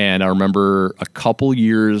 And I remember a couple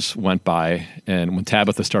years went by, and when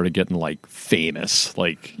Tabitha started getting like famous,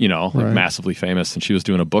 like massively famous, and she was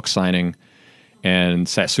doing a book signing, and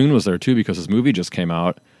Sassoon was there too because his movie just came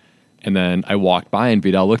out. And then I walked by, and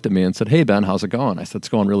Vidal looked at me and said, "Hey Ben, how's it going?" I said, "It's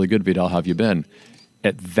going really good, Vidal. How have you been?"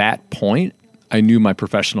 At that point, I knew my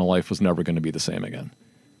professional life was never going to be the same again.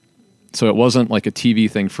 So it wasn't like a TV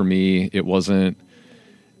thing for me. It wasn't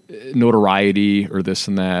notoriety or this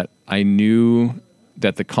and that. I knew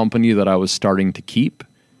that the company that I was starting to keep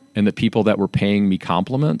and the people that were paying me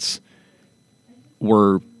compliments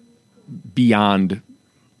were beyond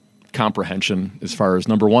comprehension as far as,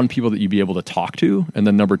 number one, people that you'd be able to talk to, and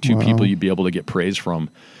then number two, people you'd be able to get praise from.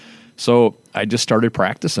 So I just started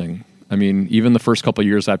practicing. I mean, even the first couple of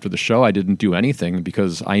years after the show, I didn't do anything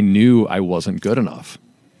because I knew I wasn't good enough.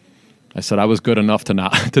 I said I was good enough to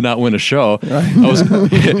not win a show. Right.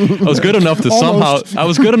 I was good enough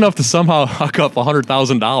to somehow huck up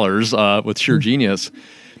 $100,000 with sheer genius.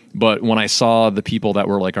 But when I saw the people that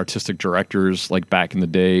were like artistic directors, like back in the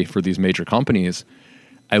day for these major companies,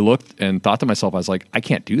 I looked and thought to myself, I was like, I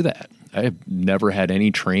can't do that. I've never had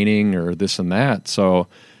any training or this and that. So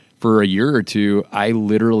for a year or two, I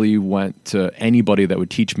literally went to anybody that would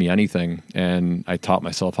teach me anything, and I taught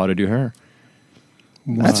myself how to do hair.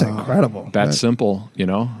 Wow. That's incredible. That's simple,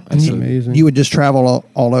 That's amazing. You would just travel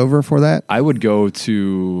all over for that? I would go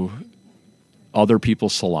to other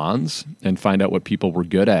people's salons and find out what people were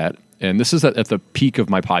good at. And this is at the peak of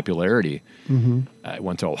my popularity. Mm-hmm. I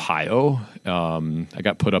went to Ohio. I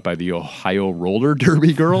got put up by the Ohio roller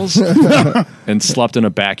derby girls and slept in a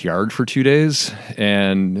backyard for 2 days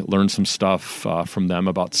and learned some stuff from them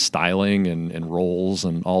about styling and rolls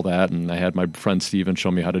and all that. And I had my friend Steven show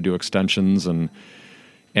me how to do extensions, and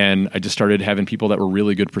I just started having people that were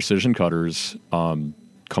really good precision cutters come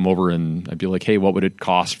over, and I'd be like, hey, what would it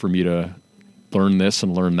cost for me to learn this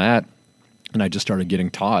and learn that? And I just started getting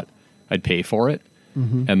taught. I'd pay for it.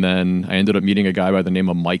 Mm-hmm. And then I ended up meeting a guy by the name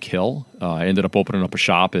of Mike Hill. I ended up opening up a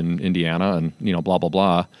shop in Indiana and, blah, blah,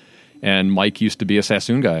 blah. And Mike used to be a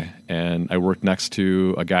Sassoon guy. And I worked next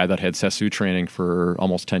to a guy that had Sassoon training for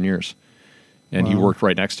almost 10 years. And he worked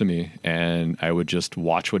right next to me. And I would just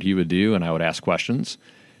watch what he would do, and I would ask questions.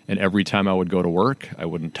 And every time I would go to work, I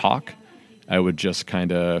wouldn't talk. I would just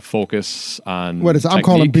kind of focus on What is? I'm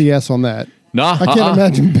calling technique. BS on that. No, I can't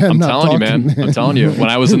imagine Ben I'm not telling you, talking, man. I'm telling you. When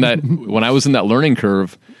I was in that learning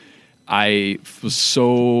curve, I was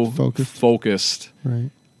so focused Right.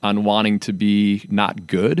 on wanting to be not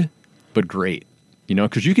good, but great. You know,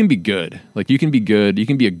 because you can be good. Like you can be good. You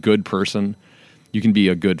can be a good person. You can be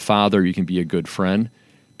a good father. You can be a good friend.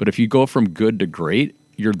 But if you go from good to great,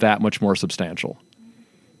 you're that much more substantial.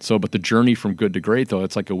 So, but the journey from good to great, though,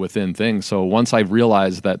 it's like a within thing. So once I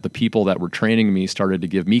realized that the people that were training me started to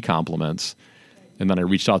give me compliments, and then I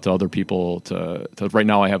reached out to other people to right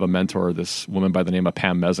now I have a mentor, this woman by the name of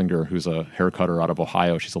Pam Messinger, who's a hair cutter out of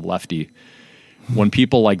Ohio. She's a lefty. When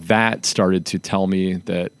people like that started to tell me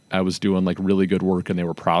that I was doing like really good work and they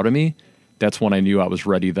were proud of me, that's when I knew I was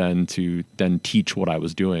ready then to teach what I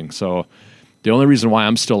was doing. So the only reason why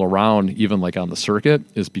I'm still around, even like on the circuit,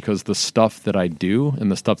 is because the stuff that I do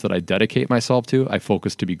and the stuff that I dedicate myself to, I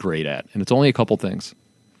focus to be great at. And it's only a couple things.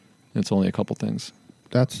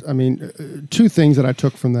 That's, I mean, two things that I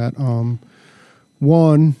took from that.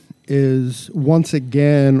 One is, once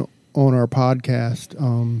again on our podcast,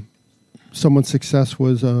 someone's success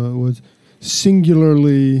was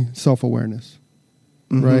singularly self-awareness,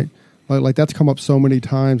 right? Like that's come up so many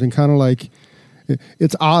times, and kind of like,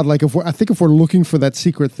 it's odd. Like if we're looking for that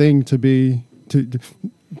secret thing to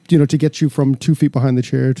get you from 2 feet behind the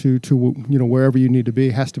chair to wherever you need to be,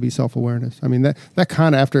 has to be self-awareness. I mean, that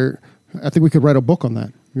kind of, I think we could write a book on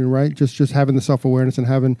that, right? Just having the self-awareness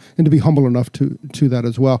and to be humble enough to that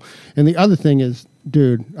as well. And the other thing is,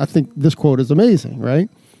 dude, I think this quote is amazing, right?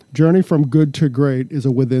 Journey from good to great is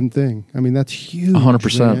a within thing. I mean, that's huge.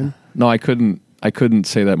 100%. Man. No, I couldn't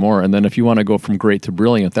say that more. And then if you want to go from great to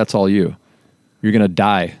brilliant, that's all you. You're going to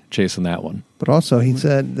die chasing that one. But also he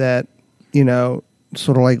said that,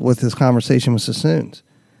 sort of like with his conversation with Sassoons,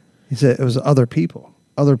 he said it was other people,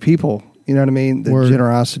 you know what I mean? The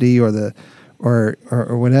generosity or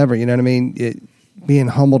whatever, you know what I mean? Being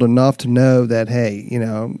humbled enough to know that, hey,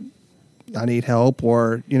 I need help,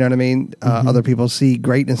 or, you know what I mean? Other people see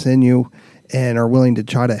greatness in you and are willing to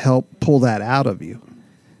try to help pull that out of you.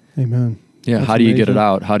 Amen. Yeah. That's how do you get it amazing.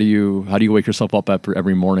 out? How do you wake yourself up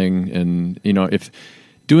every morning? And, if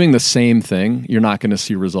doing the same thing, you're not going to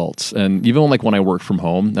see results. And even like when I worked from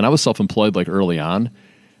home and I was self-employed, like early on,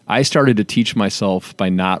 I started to teach myself by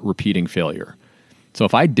not repeating failure. So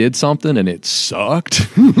if I did something and it sucked,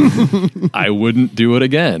 I wouldn't do it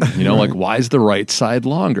again. Like, why is the right side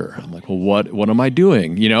longer? I'm like, well, what am I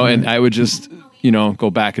doing? And I would just, go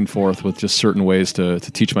back and forth with just certain ways to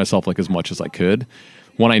teach myself like as much as I could.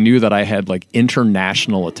 When I knew that I had like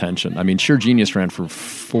international attention. I mean, Sheer Genius ran for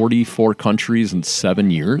 44 countries in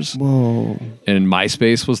 7 years. Whoa. And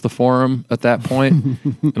MySpace was the forum at that point.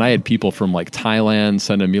 And I had people from like Thailand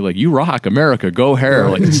sending me like, you rock, America, go hair,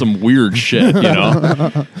 like some weird shit,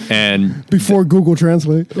 And Before Google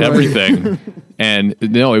Translate. everything. And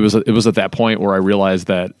it was at that point where I realized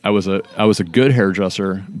that I was a good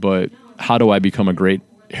hairdresser, but how do I become a great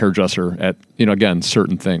hairdresser at, again,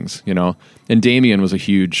 certain things, and Damien was a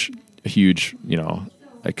huge,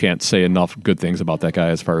 I can't say enough good things about that guy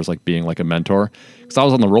as far as like being like a mentor, because I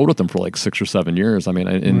was on the road with him for like 6 or 7 years. I mean,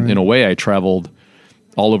 in a way I traveled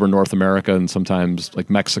all over North America and sometimes like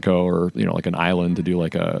Mexico or, like an island to do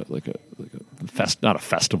like a not a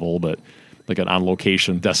festival, but like an on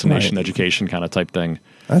location destination education kind of type thing.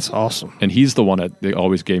 That's awesome. And he's the one that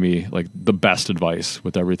always gave me like the best advice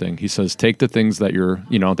with everything. He says, take the things that you're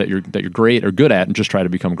great or good at and just try to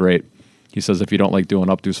become great. He says, if you don't like doing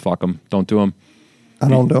updos, fuck them. Don't do them. I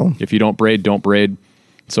don't do them. If you don't braid, don't braid.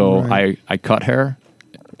 So I cut hair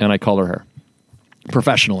and I color hair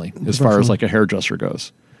professionally as far as like a hairdresser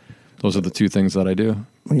goes. Those are the two things that I do.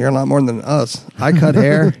 Well, you're a lot more than us. I cut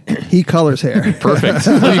hair. He colors hair. Perfect.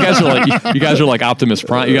 Well, you guys are like Optimus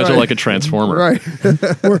Prime. You guys are like a transformer. Right.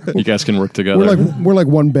 You guys can work together. We're like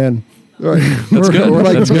one Ben. Right. That's good.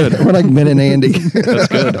 That's good. We're like Ben and Andy. That's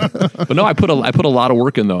good. But no, I put a lot of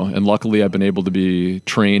work in though, and luckily I've been able to be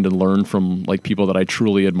trained and learn from like people that I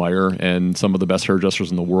truly admire, and some of the best hairdressers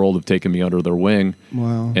in the world have taken me under their wing.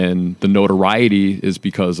 Wow. And the notoriety is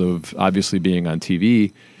because of obviously being on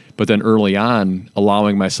TV, but then early on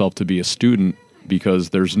allowing myself to be a student,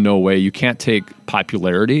 because there's no way you can't take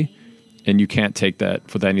popularity and you can't take that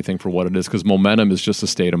for anything for what it is, because momentum is just a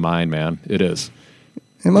state of mind, man. It is.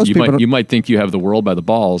 And most people you might think you have the world by the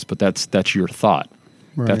balls, but that's your thought.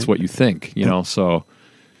 Right. That's what you think, So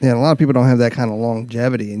yeah, a lot of people don't have that kind of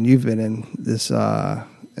longevity, and you've been in this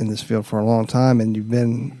in this field for a long time, and you've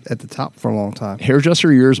been at the top for a long time.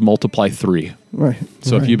 Hairdresser years multiply 3. Right.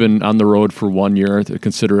 So if you've been on the road for 1 year,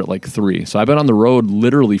 consider it like 3. So I've been on the road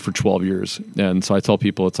literally for 12 years. And so I tell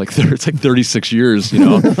people it's like 36 years, you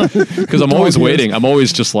know, because I'm always waiting. I'm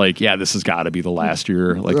always just like, yeah, this has got to be the last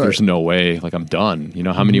year. Like there's no way, like I'm done. You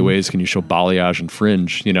know, how many ways can you show balayage and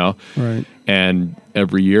fringe, you know? Right. And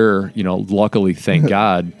every year, you know, luckily, thank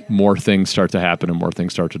God, more things start to happen and more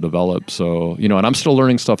things start to develop. So, you know, and I'm still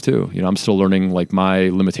learning stuff too. You know, I'm still learning like my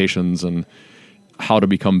limitations and how to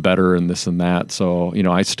become better and this and that. So, you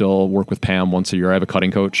know, I still work with Pam once a year. I have a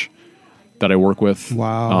cutting coach that I work with.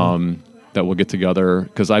 Wow. That we'll get together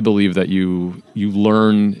because I believe that you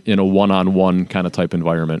learn in a one-on-one kind of type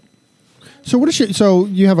environment. So what is she? So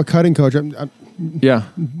you have a cutting coach. Yeah.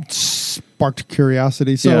 Sparked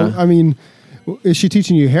curiosity. So Yeah. I mean, is she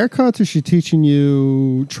teaching you haircuts? Is she teaching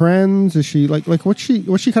you trends? Is she like what's she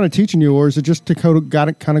kind of teaching you, or is it just to kind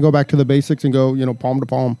of go back to the basics and go, you know, palm to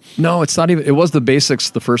palm? No, it's not even. It was the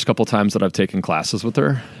basics the first couple times that I've taken classes with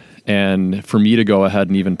her. And for me to go ahead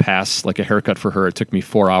and even pass like a haircut for her, it took me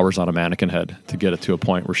 4 hours on a mannequin head to get it to a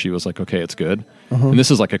point where she was like, okay, it's good. And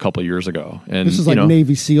this is like a couple years ago. And This is like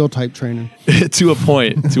Navy SEAL type training. to a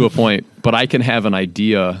point. But I can have an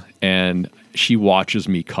idea and she watches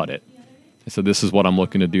me cut it. So this is what I'm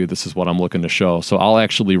looking to do. This is what I'm looking to show. So I'll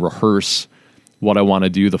actually rehearse what I want to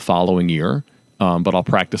do the following year, but I'll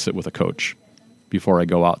practice it with a coach before I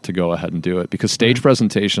go out to go ahead and do it. Because stage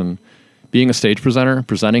presentation, being a stage presenter,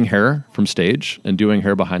 presenting hair from stage and doing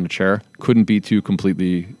hair behind the chair couldn't be two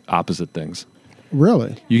completely opposite things.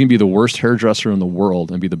 Really? You can be the worst hairdresser in the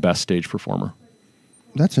world and be the best stage performer.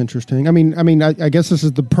 That's interesting. I mean, I guess this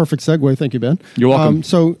is the perfect segue. Thank you, Ben. You're welcome.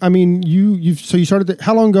 So, I mean, you started.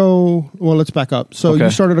 How long ago? Well, let's back up. So, Okay. you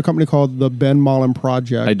started a company called the Ben Mullen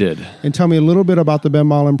Project. I did. And tell me a little bit about the Ben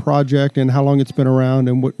Mullen Project and how long it's been around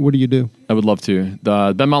and what do you do? I would love to.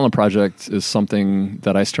 The Ben Mullen Project is something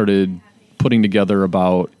that I started putting together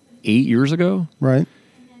about 8 years ago. Right.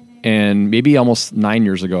 And maybe almost 9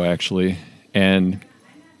 years ago, actually. And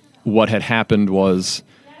what had happened was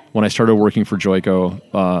when I started working for Joico,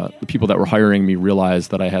 the people that were hiring me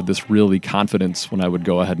realized that I had this really confidence when I would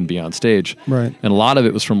go ahead and be on stage. Right. And a lot of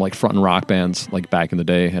it was from like front and rock bands, like back in the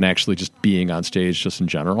day, and actually just being on stage just in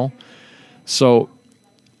general. So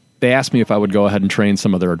they asked me if I would go ahead and train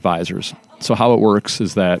some of their advisors. So how it works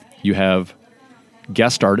is that you have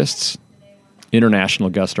guest artists, international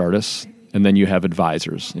guest artists, and then you have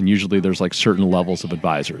advisors. And usually there's like certain levels of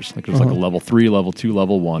advisors. Like there's like a level 3, level 2,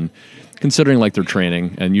 level 1, considering like their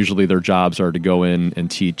training. And usually their jobs are to go in and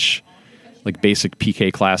teach like basic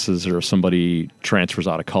PK classes, or if somebody transfers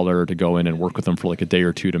out of color, to go in and work with them for like a day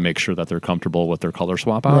or two to make sure that they're comfortable with their color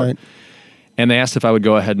swap out. Right. And they asked if I would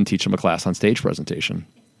go ahead and teach them a class on stage presentation.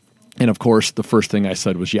 And of course, the first thing I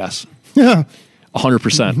said was yes. Yeah.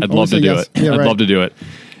 100%. I'd love to do yes. it. Yeah, I'd right. love to do it.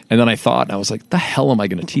 And then I thought, and I was like, the hell am I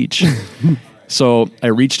going to teach? So I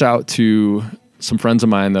reached out to some friends of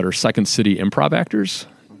mine that are Second City improv actors.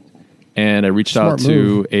 And I reached out Smart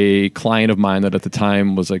move. to a client of mine that at the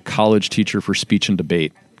time was a college teacher for speech and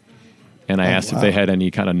debate. And I asked if they had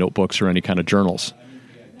any kind of notebooks or any kind of journals.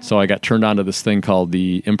 So I got turned on to this thing called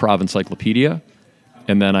the Improv Encyclopedia.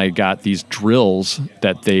 And then I got these drills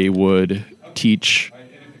that they would teach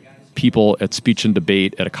people at speech and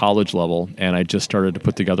debate at a college level. And I just started to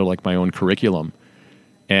put together like my own curriculum.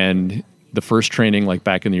 And the first training, like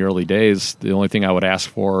back in the early days, the only thing I would ask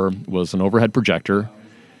for was an overhead projector,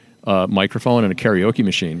 a microphone, and a karaoke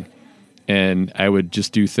machine. And I would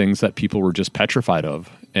just do things that people were just petrified of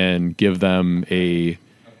and give them a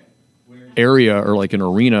area or like an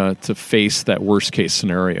arena to face that worst case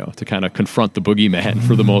scenario, to kind of confront the boogeyman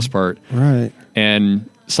for the most part. Right. And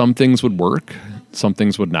some things would work, some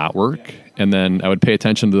things would not work. And then I would pay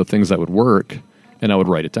attention to the things that would work and I would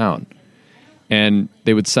write it down. And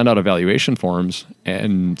they would send out evaluation forms,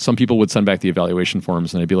 and some people would send back the evaluation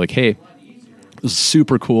forms and I'd be like, hey, this is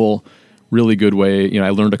super cool, really good way. You know,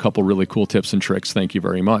 I learned a couple really cool tips and tricks. Thank you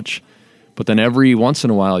very much. But then every once in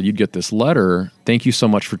a while you'd get this letter, thank you so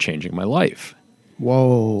much for changing my life.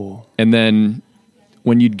 Whoa. And then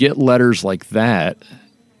when you'd get letters like that,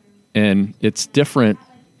 and it's different,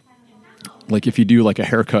 like if you do like a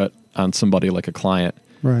haircut on somebody, like a client,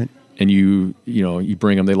 Right. and you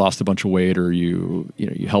bring them, they lost a bunch of weight, or you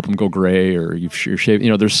help them go gray, or you're shaved.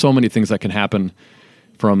 There's so many things that can happen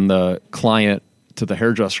from the client to the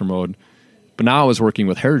hairdresser mode. But now I was working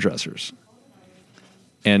with hairdressers,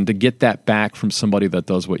 and to get that back from somebody that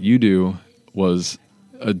does what you do was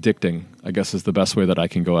addicting, I guess is the best way that I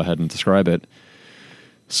can go ahead and describe it.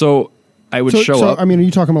 So I would show up. I mean, are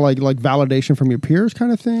you talking about like validation from your peers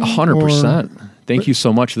kind of thing? 100%. Thank you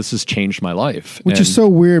so much. This has changed my life. Which is so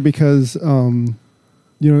weird because,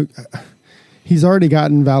 he's already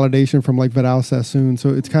gotten validation from like Vidal Sassoon. So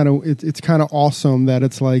it's kind of awesome that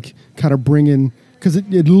it's like kind of bringing, because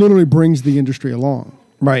it literally brings the industry along.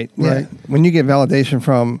 Right. Right. Yeah. When you get validation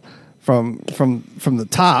from the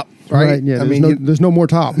top, right? Yeah. There's no more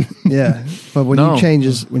top. Yeah. But when No.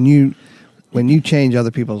 when you change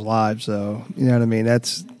other people's lives, though, you know what I mean?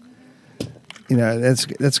 That's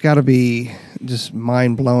got to be just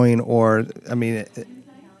mind blowing. Or I mean, it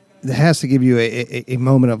has to give you a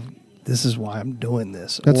moment of, this is why I'm doing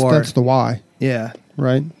this. That's the why. Yeah.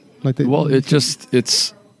 Right. Like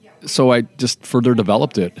So I just further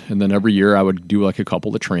developed it. And then every year I would do like a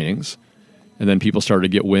couple of trainings. And then people started to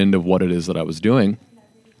get wind of what it is that I was doing.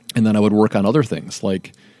 And then I would work on other things.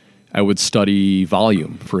 Like I would study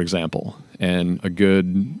volume, for example. And a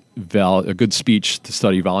good speech to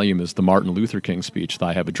study volume is the Martin Luther King speech, the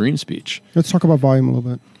I Have a Dream speech. Let's talk about volume a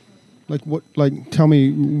little bit. Tell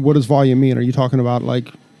me, what does volume mean? Are you talking about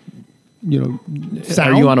sound?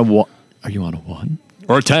 Are you on a 1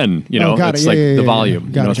 or a 10? It's the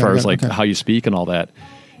volume, as far as how you speak and all that.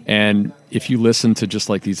 And if you listen to just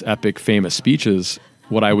like these epic, famous speeches,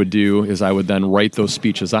 what I would do is I would then write those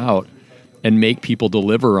speeches out and make people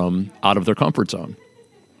deliver them out of their comfort zone.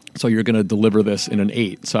 So you're going to deliver this in an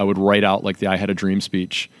 8. So I would write out like the I Had a Dream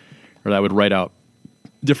speech, or I would write out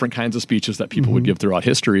different kinds of speeches that people would give throughout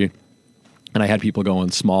history. And I had people go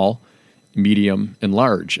in small, medium, and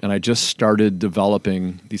large. And I just started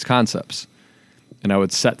developing these concepts. And I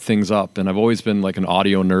would set things up. And I've always been like an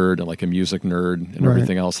audio nerd and like a music nerd and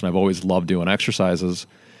everything else. And I've always loved doing exercises.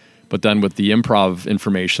 But then with the improv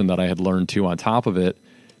information that I had learned too on top of it,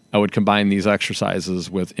 I would combine these exercises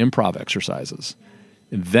with improv exercises.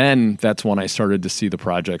 And then that's when I started to see the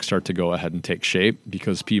project start to go ahead and take shape,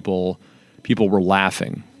 because people were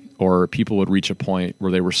laughing, or people would reach a point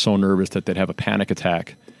where they were so nervous that they'd have a panic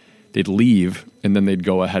attack. They'd leave, and then they'd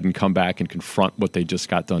go ahead and come back and confront what they just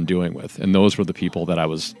got done doing with. And those were the people that I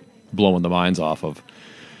was blowing the minds off of.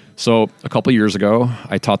 So a couple years ago,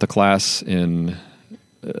 I taught the class in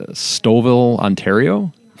Stouffville,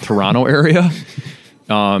 Ontario, Toronto area.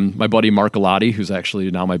 My buddy Mark Galati, who's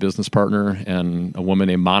actually now my business partner, and a woman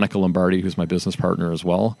named Monica Lombardi, who's my business partner as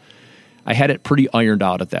well. I had it pretty ironed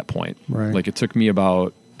out at that point. Right. Like it took me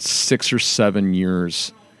about 6 or 7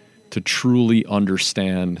 years to truly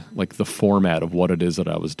understand like the format of what it is that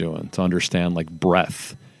I was doing, to understand like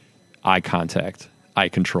breath, eye contact, eye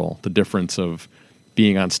control, the difference of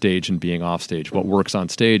being on stage and being off stage. What works on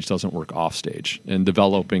stage doesn't work off stage, and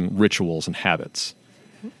developing rituals and habits.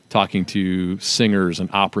 Talking to singers and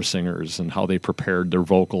opera singers and how they prepared their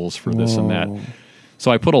vocals for this and that.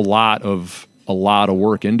 So I put a lot of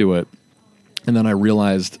work into it. And then I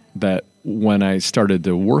realized that when I started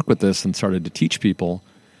to work with this and started to teach people,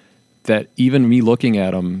 that even me looking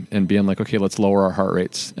at them and being like, okay, let's lower our heart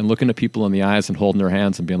rates, and looking at people in the eyes and holding their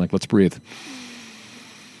hands and being like, let's breathe,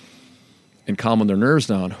 and calming their nerves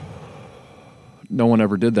down. No one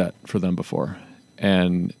ever did that for them before.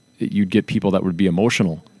 And you'd get people that would be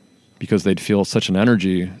emotional because they'd feel such an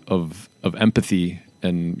energy of empathy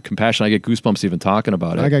and compassion. I get goosebumps even talking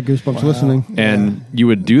about it. I got goosebumps listening. And you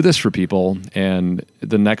would do this for people, and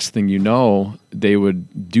the next thing you know, they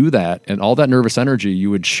would do that, and all that nervous energy you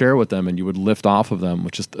would share with them, and you would lift off of them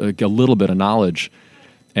with just a little bit of knowledge.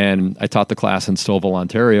 And I taught the class in Stouffville,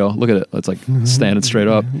 Ontario. Look at it. It's like standing straight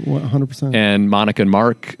up. 100%. And Monica and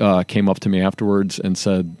Mark came up to me afterwards and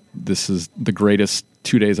said, this is the greatest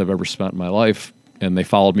 2 days I've ever spent in my life. And they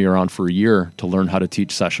followed me around for a year to learn how to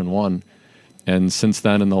teach session 1. And since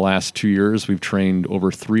then, in the last 2 years, we've trained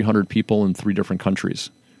over 300 people in 3 different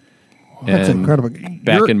countries. That's incredible.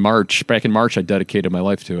 Back in March, I dedicated my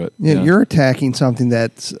life to it. Yeah, you're attacking something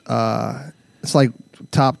that's it's like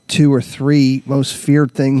top 2 or 3 most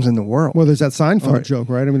feared things in the world. Well, there's that Seinfeld joke,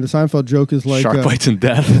 right? I mean, the Seinfeld joke is like shark bites and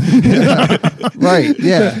death. Right?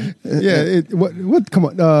 Yeah. Yeah. What? Come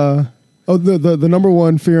on. The number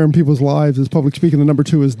 1 fear in people's lives is public speaking. The number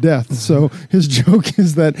 2 is death. So his joke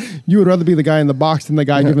is that you would rather be the guy in the box than the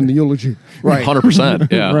guy giving the eulogy. Right.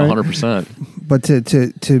 100%. Yeah. Right. 100%. But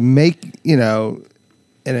to make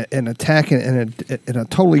an attack in a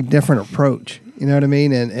totally different approach. You know what I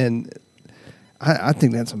mean? And I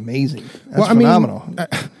think that's amazing. That's phenomenal.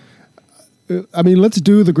 I mean, let's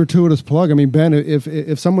do the gratuitous plug. I mean, Ben,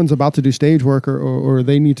 if someone's about to do stage work or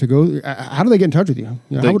they need to go, how do they get in touch with you?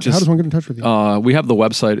 How does one get in touch with you? We have the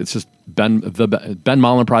website. It's just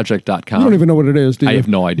benmollenproject.com. You don't even know what it is, do you? I have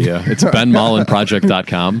no idea. It's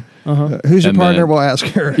benmollenproject.com. Who's your partner? We'll ask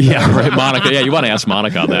her. Yeah, right. Monica. Yeah, you want to ask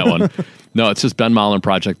Monica on that one. No, it's just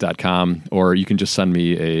benmollenproject.com, or you can just send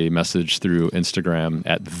me a message through Instagram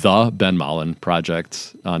at the Ben Mollin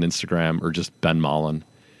Project on Instagram, or just Ben Mollin,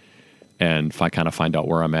 and kind of find out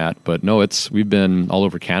where I'm at. But no, we've been all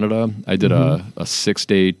over Canada. I did a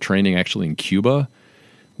 6-day training actually in Cuba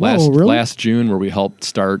last June, where we helped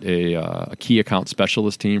start a key account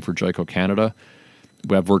specialist team for Joico Canada.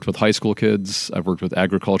 I've worked with high school kids. I've worked with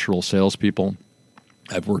agricultural salespeople.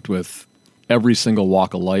 I've worked with every single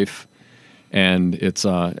walk of life. And it's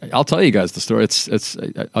I'll tell you guys the story.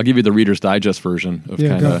 I'll give you the Reader's Digest version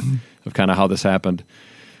of kind of how this happened.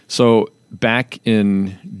 So back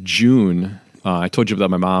in June, I told you that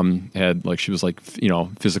my mom she was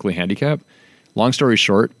physically handicapped. Long story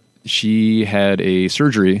short, she had a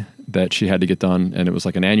surgery that she had to get done, and it was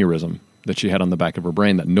like an aneurysm that she had on the back of her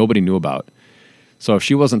brain that nobody knew about. So if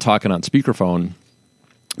she wasn't talking on speakerphone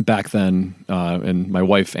back then, and my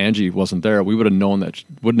wife Angie wasn't there, we wouldn't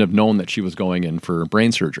have known that she was going in for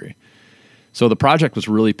brain surgery. So the project was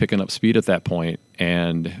really picking up speed at that point,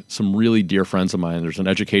 and some really dear friends of mine. There's an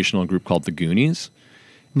educational group called the Goonies,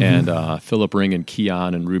 and Philip Ring and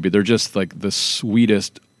Keon and Ruby. They're just like the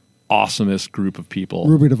sweetest, awesomest group of people.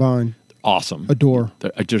 Ruby Divine, awesome, adore.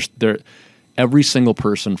 They're every single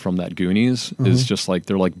person from that Goonies is just like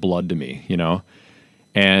they're like blood to me, you know.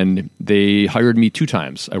 And they hired me 2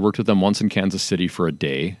 times. I worked with them once in Kansas City for a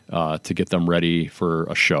day to get them ready for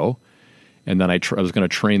a show. And then I was going to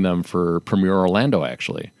train them for Premiere Orlando,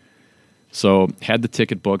 actually. So had the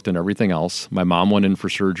ticket booked and everything else. My mom went in for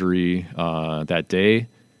surgery that day,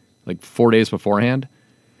 like 4 days beforehand.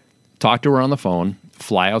 Talked to her on the phone,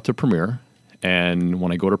 fly out to Premiere. And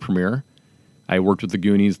when I go to Premiere, I worked with the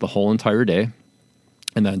Goonies the whole entire day.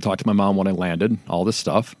 And then talked to my mom when I landed, all this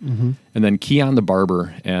stuff. And then Keon the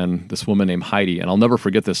barber and this woman named Heidi, and I'll never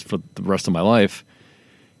forget this for the rest of my life.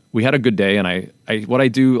 We had a good day, and I what I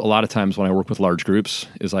do a lot of times when I work with large groups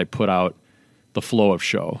is I put out the flow of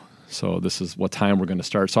show. So this is what time we're going to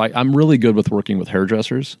start. So I'm really good with working with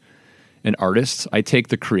hairdressers and artists. I take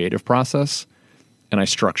the creative process and I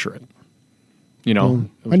structure it. You know,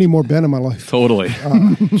 I need more Ben in my life. Totally.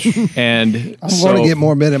 And I'm going to get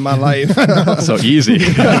more Ben in my life. So easy.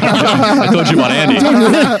 I told you about Andy.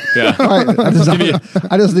 Yeah.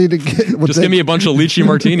 I just need to give me a bunch of lychee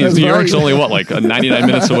martinis. New York's only 99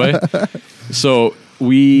 minutes away. So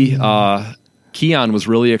Keon was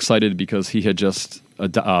really excited because he had just,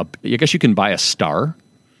 I guess you can buy a star.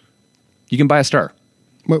 You can buy a star.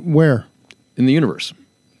 Where? In the universe.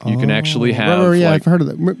 You can actually have... I've heard of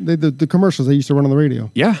that. The commercials they used to run on the radio.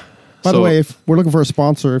 Yeah. By the way, if we're looking for a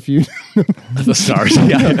sponsor, if you... the stars.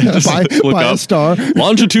 Yeah. Just buy a star.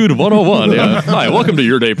 Longitude 101. Yeah. Hi, welcome to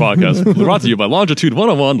Your Day Podcast. Brought to you by Longitude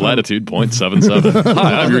 101, Latitude .77.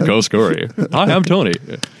 Hi, I'm your host, Corey. Hi, I'm Tony.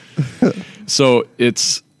 So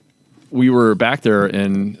we were back there,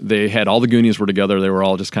 and they had all the Goonies were together. They were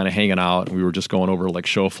all just kind of hanging out. And we were just going over like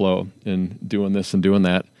show flow and doing this and doing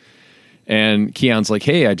that. And Keon's like,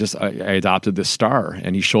 hey, I adopted this star.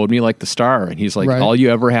 And he showed me like the star. And he's like, all you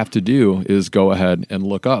ever have to do is go ahead and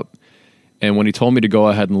look up. And when he told me to go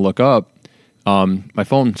ahead and look up, my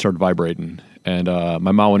phone started vibrating. And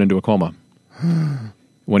my mom went into a coma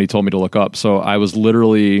when he told me to look up. So I was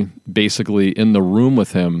literally basically in the room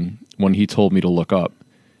with him when he told me to look up.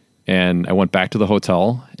 And I went back to the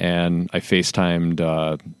hotel and I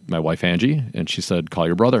FaceTimed my wife, Angie. And she said, call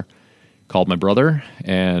your brother. Called my brother,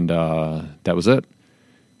 and that was it.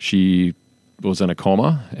 She was in a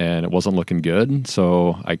coma, and it wasn't looking good.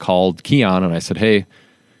 So I called Keon, and I said, hey,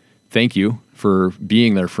 thank you for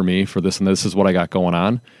being there for me for this, and this is what I got going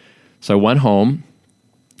on. So I went home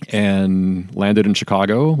and landed in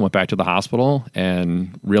Chicago, went back to the hospital,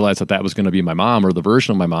 and realized that was going to be my mom, or the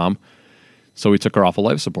version of my mom. So we took her off of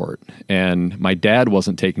life support. And my dad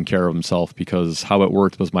wasn't taking care of himself because how it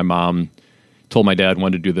worked was my mom told my dad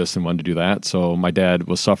when to do this and when to do that. So my dad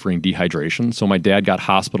was suffering dehydration. So my dad got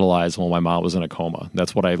hospitalized while my mom was in a coma.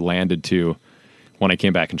 That's what I landed to when I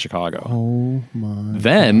came back in Chicago. Oh my.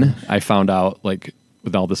 Then I found out, like,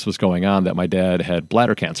 with all this was going on, that my dad had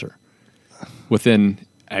bladder cancer within,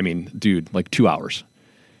 like 2 hours.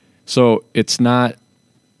 So it's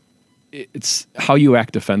how you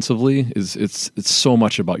act defensively it's so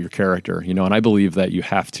much about your character, you know, and I believe that you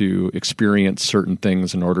have to experience certain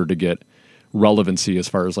things in order to get relevancy as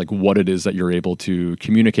far as like what it is that you're able to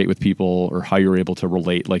communicate with people or how you're able to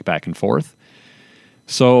relate like back and forth.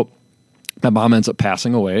 So my mom ends up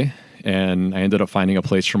passing away, and I ended up finding a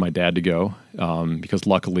place for my dad to go because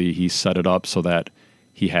luckily he set it up so that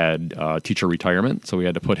he had teacher retirement. So we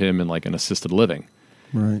had to put him in like an assisted living.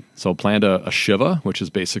 Right. So planned a Shiva, which is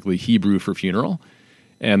basically Hebrew for funeral.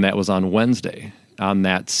 And that was on Wednesday. on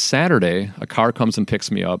that Saturday, a car comes and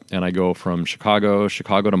picks me up, and I go from Chicago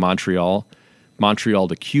to Montreal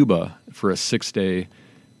to Cuba for a 6-day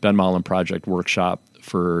Ben Mullen Project workshop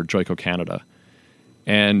for Joico Canada.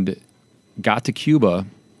 And got to Cuba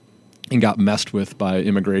and got messed with by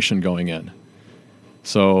immigration going in.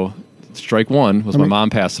 So strike one was my mom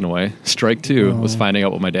passing away. Strike two was finding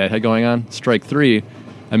out what my dad had going on. Strike three,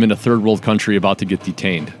 I'm in a third world country about to get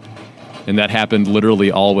detained. And that happened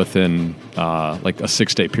literally all within like a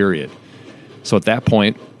 6-day period. So at that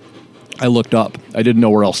point, I looked up. I didn't know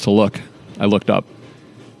where else to look. I looked up.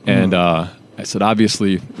 And I said,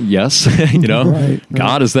 obviously, yes. Right.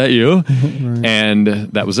 God, is that you? Right. And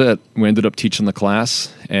that was it. We ended up teaching the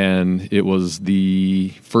class. And it was the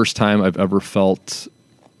first time I've ever felt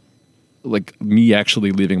like me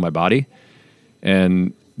actually leaving my body.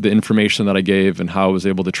 And the information that I gave and how I was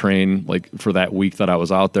able to train, like for that week that I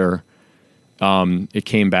was out there, it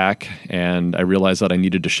came back, and I realized that I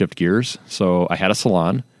needed to shift gears. So I had a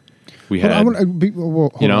salon. We had, hold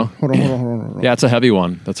on. Yeah, it's a heavy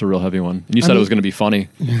one. That's a real heavy one. And you said it was going to be funny.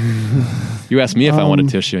 You asked me if I wanted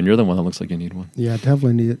tissue, and you're the one that looks like you need one. Yeah,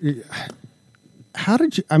 definitely need it. How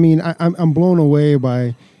did you? I mean, I'm blown away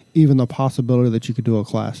by even the possibility that you could do a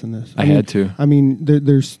class in this. I had to. I mean,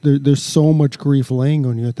 there's so much grief laying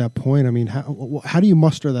on you at that point. I mean, how do you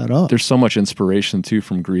muster that up? There's so much inspiration too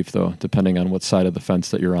from grief, though, depending on what side of the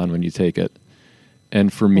fence that you're on when you take it.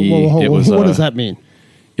 And for me, it was. What does that mean?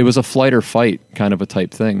 It was a flight or fight kind of a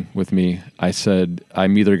type thing with me. I said,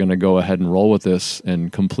 I'm either going to go ahead and roll with this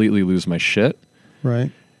and completely lose my shit,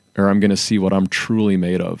 right, or I'm going to see what I'm truly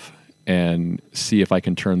made of and see if I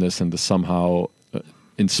can turn this into somehow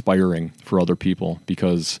inspiring for other people.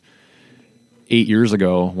 Because 8 years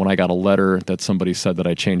ago, when I got a letter that somebody said that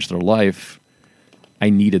I changed their life, I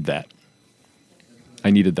needed that.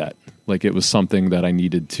 Like, it was something that I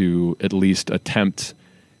needed to at least attempt,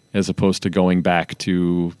 as opposed to going back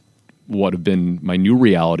to what had been my new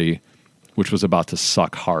reality, which was about to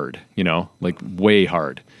suck hard, like way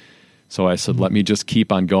hard. So I said, let me just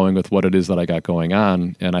keep on going with what it is that I got going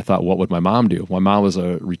on. And I thought, what would my mom do? My mom was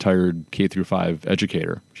a retired K-5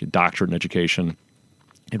 educator. She had a doctorate in education,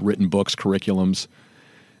 had written books, curriculums,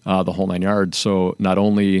 the whole 9 yards. So not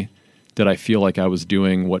only did I feel like I was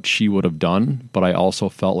doing what she would have done, but I also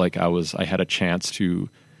felt like I had a chance to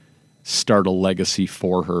start a legacy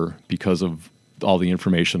for her because of all the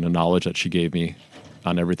information and knowledge that she gave me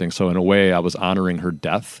on everything. So in a way, I was honoring her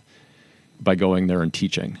death by going there and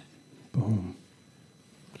teaching. Boom.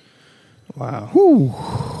 Wow. Whew.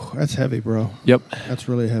 That's heavy, bro. Yep. That's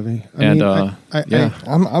really heavy.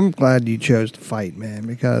 I'm glad you chose to fight, man,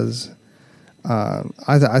 because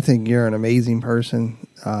I think you're an amazing person.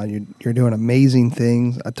 You're doing amazing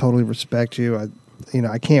things. I totally respect you.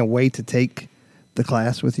 I can't wait to take the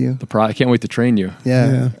class with you. I can't wait to train you.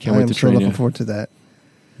 Yeah. Can't wait to train you. I'm looking forward to that.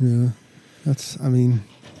 Yeah. That's great.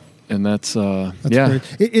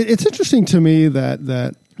 It's interesting to me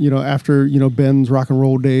that after, Ben's rock and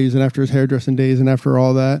roll days and after his hairdressing days and after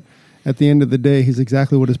all that, at the end of the day, he's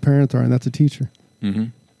exactly what his parents are, and that's a teacher. Mm-hmm.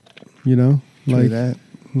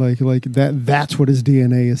 That's what his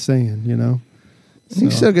DNA is saying, He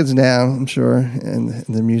still gets down, I'm sure, in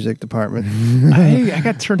the music department. I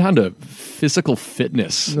got turned on to physical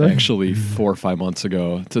fitness, actually, 4 or 5 months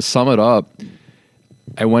ago. To sum it up,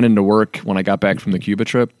 I went into work when I got back from the Cuba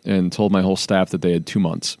trip and told my whole staff that they had 2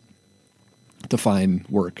 months to find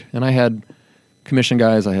work. And I had commission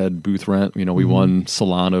guys, I had booth rent. We won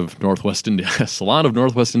Salon of Northwest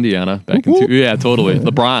Indiana back in yeah, totally.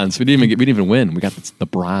 The bronze. We didn't even win. We got the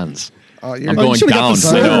bronze. I'm going down.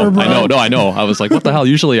 I know. I was like, what the hell?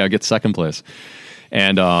 Usually I get second place.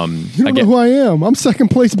 And you don't know who I am. I'm second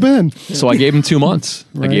place Ben. So I gave him 2 months.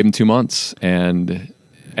 Right. I gave him 2 months. And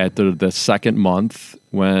at the second month,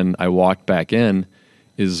 when I walked back in,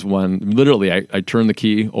 is when literally I turned the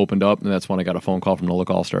key, opened up, and that's when I got a phone call from the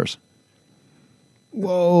local All-Stars.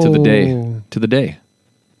 Whoa. To the day.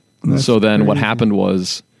 So then what happened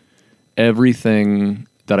was everything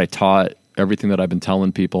that I taught, everything that I've been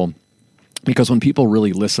telling people, because when people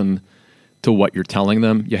really listen to what you're telling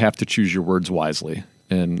them, you have to choose your words wisely.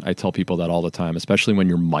 And I tell people that all the time, especially when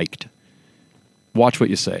you're mic'd. Watch what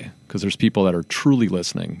you say, because there's people that are truly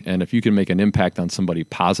listening. And if you can make an impact on somebody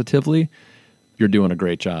positively, you're doing a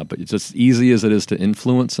great job. But it's as easy as it is to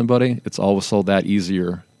influence somebody, it's also that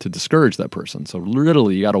easier to discourage that person. So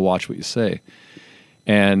literally, you got to watch what you say.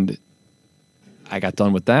 And I got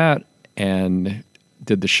done with that and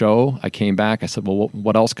did the show. I came back. I said, well,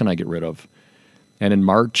 what else can I get rid of? And in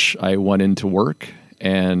March, I went into work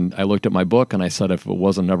and I looked at my book and I said, if it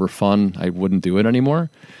wasn't ever fun, I wouldn't do it anymore.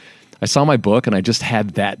 I saw my book and I just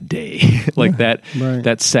had that day, like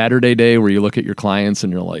that Saturday day where you look at your clients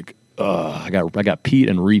and you're like, I got Pete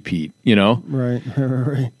and repeat, you know? Right.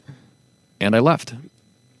 And I left.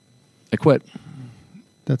 I quit.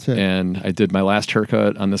 That's it. And I did my last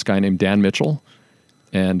haircut on this guy named Dan Mitchell.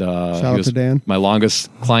 And shout out to Dan. My longest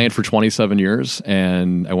client for 27 years.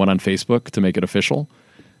 And I went on Facebook to make it official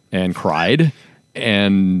and cried.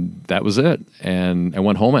 And that was it. And I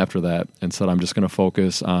went home after that and said, I'm just going to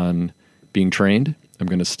focus on being trained. I'm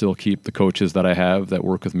going to still keep the coaches that I have that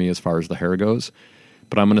work with me as far as the hair goes.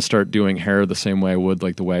 But I'm going to start doing hair the same way I would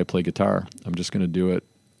like the way I play guitar. I'm just going to do it.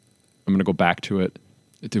 I'm going to go back to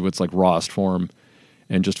its like rawest form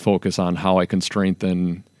and just focus on how I can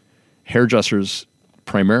strengthen hairdressers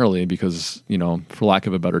primarily because, you know, for lack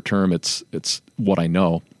of a better term, it's what I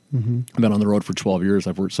know. Mm-hmm. I've been on the road for 12 years.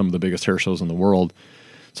 I've worked some of the biggest hair shows in the world.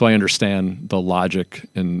 So I understand the logic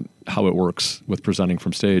and how it works with presenting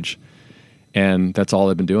from stage. And that's all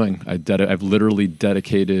I've been doing. I've literally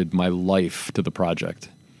dedicated my life to the project.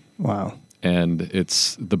 Wow. And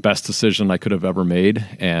it's the best decision I could have ever made.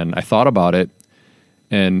 And I thought about it.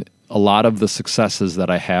 And a lot of the successes that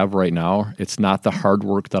I have right now, it's not the hard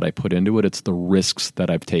work that I put into it. It's the risks that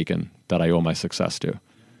I've taken that I owe my success to.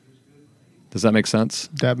 Does that make sense?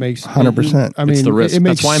 That makes 100%. I mean, it's the risk. It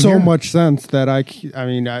makes That's why I'm so here. much sense that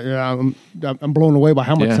I'm blown away by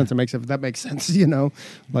how much sense it makes. If that makes sense, you know,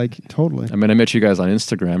 like totally. I mean, I met you guys on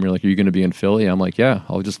Instagram. You're like, are you going to be in Philly? I'm like, yeah,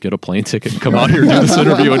 I'll just get a plane ticket and come out here, do this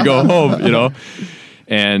interview and go home, you know?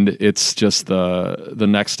 And it's just the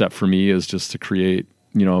next step for me is just to create,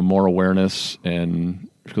 you know, more awareness. And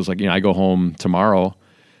because like, you know, I go home tomorrow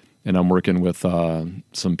and I'm working with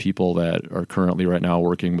some people that are currently right now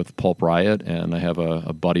working with Pulp Riot. And I have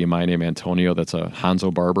a buddy of mine named Antonio that's a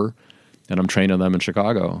Hanzo barber. And I'm training them in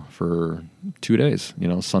Chicago for 2 days, you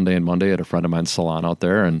know, Sunday and Monday at a friend of mine's salon out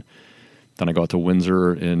there. And then I go out to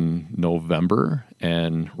Windsor in November.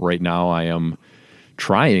 And right now I am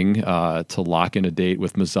trying to lock in a date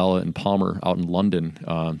with Mazzella and Palmer out in London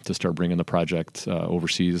to start bringing the project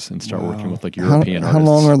overseas and start working with like European artists. How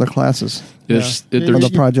long are the classes?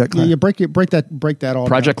 The project class? You break that all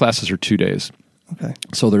project down. classes are 2 days. Okay.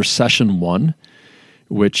 So there's session 1,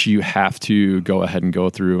 which you have to go ahead and go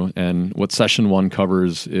through. And what session 1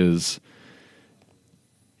 covers is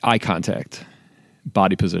eye contact,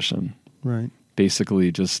 body position, right?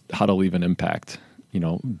 Basically just how to leave an impact. You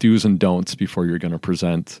know, do's and don'ts before you're going to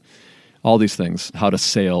present, all these things, how to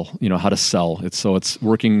sell, you know, how to sell. It's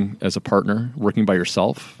working as a partner, working by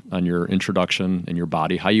yourself on your introduction and your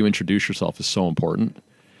body. How you introduce yourself is so important.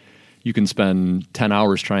 You can spend 10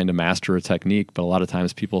 hours trying to master a technique, but a lot of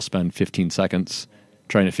times people spend 15 seconds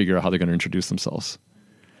trying to figure out how they're going to introduce themselves.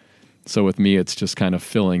 So with me, it's just kind of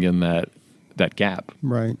filling in that gap,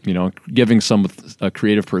 right? You know, giving a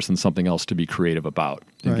creative person something else to be creative about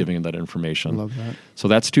and right. giving them that information. I love that. So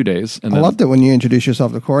that's 2 days. And I loved it when you introduced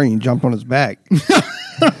yourself to Corey and you jumped on his back.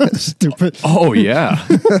 Stupid. Oh yeah,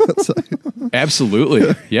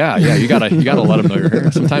 absolutely. Yeah. You gotta let them know you're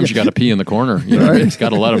here. Sometimes you gotta pee in the corner. You know, you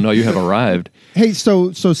gotta let them know you have arrived. Hey,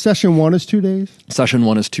 so session 1 is 2 days. Session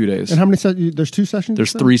 1 is 2 days. And how many sessions? There's 2 sessions.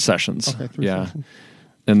 There's 3 sessions. Okay, 3 sessions.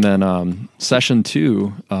 And then session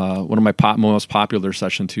 2, one of my most popular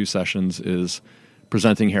session 2 sessions is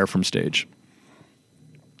presenting hair from stage.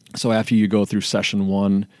 So after you go through session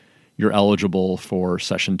 1, you're eligible for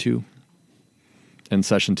session 2. And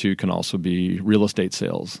session 2 can also be real estate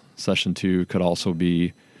sales. Session 2 could also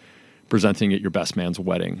be presenting at your best man's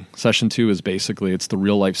wedding. Session 2 is basically, it's the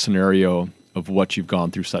real life scenario of what you've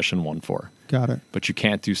gone through session 1 for. Got it. But you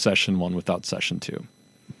can't do session 1 without session 2.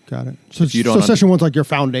 Got it. So session 1's like your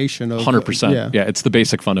foundation of 100%. Yeah, it's the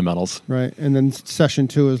basic fundamentals. Right. And then session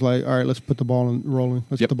 2 is like, all right, let's put the ball rolling.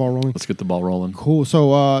 Let's get the ball rolling. Let's get the ball rolling. Cool.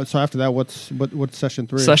 So so after that, what's session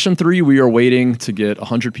 3? Session 3, we are waiting to get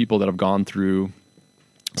 100 people that have gone through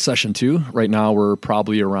session 2. Right now, we're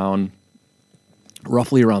probably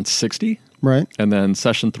roughly around 60. Right. And then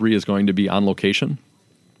session 3 is going to be on location.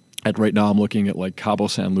 And right now, I'm looking at like Cabo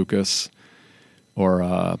San Lucas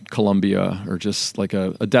or Colombia, or just like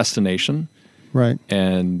a destination. Right.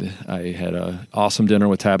 And I had an awesome dinner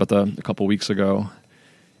with Tabitha a couple weeks ago.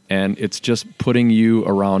 And it's just putting you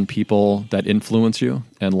around people that influence you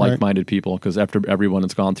and like-minded people. Because after everyone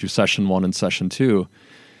has gone through session 1 and session 2,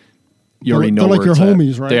 you already know they're like where your it's at.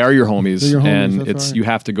 homies, right? They are your homies. They're your homies, and that's it's right. You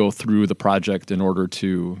have to go through the project in order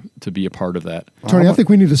to be a part of that. Tony, I think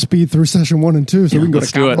we need to speed through session 1 and 2 so we can go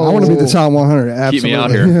let's to do it. Cabo. I want to be the top 100. Absolutely. Keep me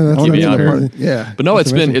out here. Yeah, that's Keep me out here. amazing. Yeah. But no,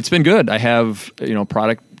 That's amazing. it's been good. I have,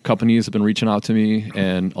 product companies have been reaching out to me,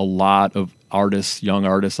 and a lot of artists, young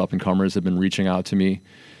artists, up and comers have been reaching out to me.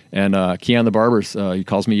 And Keon the barber, he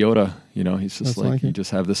calls me Yoda. He's just That's like you it.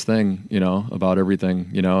 just have this thing, about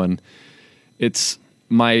everything, and it's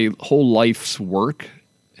my whole life's work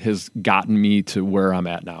has gotten me to where I'm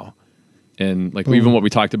at now. And like even what we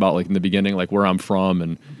talked about, like in the beginning, like where I'm from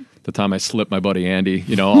and the time I slipped my buddy Andy,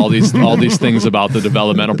 all these things about the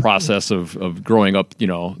developmental process of growing up,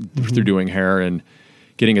 through doing hair and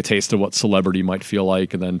getting a taste of what celebrity might feel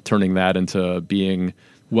like, and then turning that into being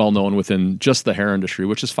well known within just the hair industry,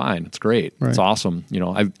 which is fine. It's great. Right. It's awesome.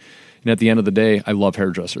 And at the end of the day, I love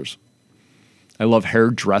hairdressers. I love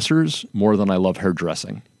hairdressers more than I love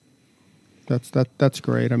hairdressing. That's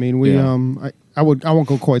great. I mean, we Yeah. I won't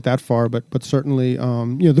go quite that far, but certainly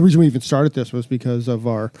the reason we even started this was because of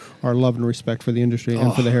our love and respect for the industry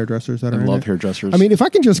and for the hairdressers that I are in love it. hairdressers. I mean, if I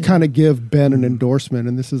can just kind of give Ben an endorsement,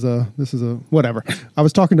 and this is a whatever. I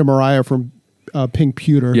was talking to Mariah from Pink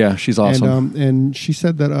Pewter. Yeah, she's awesome. And she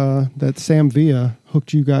said that Sam Villa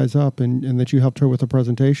hooked you guys up and that you helped her with the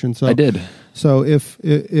presentation. So I did. So if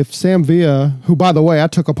Sam Villa, who by the way I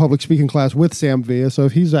took a public speaking class with Sam Villa, so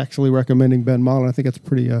if he's actually recommending Ben Mullen, I think it's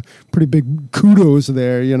pretty big kudos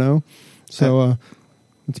there, So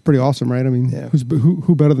it's pretty awesome, right? I mean, Yeah.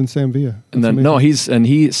 who better than Sam Villa? And That's then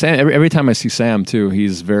amazing. Sam, every time I see Sam too,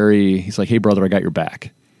 he's like, hey brother, I got your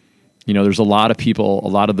back. There's a lot of people, a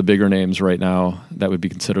lot of the bigger names right now that would be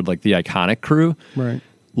considered like the iconic crew. Right.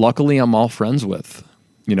 Luckily, I'm all friends with.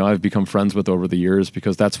 I've become friends with over the years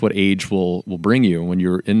because that's what age will bring you when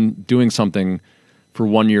you're in doing something for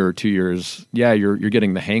 1 year or 2 years. Yeah, you're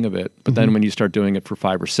getting the hang of it. But then when you start doing it for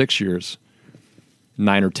 5 or 6 years,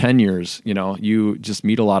 9 or 10 years, you just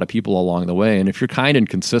meet a lot of people along the way. And if you're kind and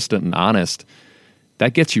consistent and honest,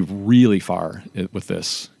 that gets you really far with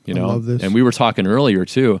this. I love this. And we were talking earlier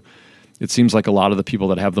too. It seems like a lot of the people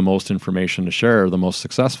that have the most information to share are the most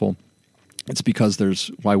successful. It's because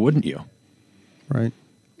why wouldn't you? Right.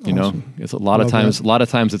 It's a lot of times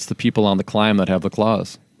it's the people on the climb that have the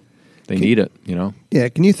claws. They need it, Yeah.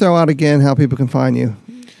 Can you throw out again how people can find you?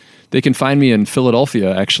 They can find me in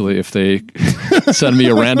Philadelphia, actually. If they send me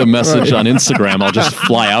a random message on Instagram, I'll just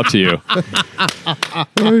fly out to you.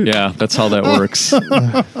 Yeah, that's how that works.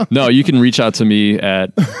 No, you can reach out to me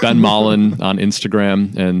at Ben Mullen on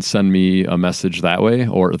Instagram and send me a message that way,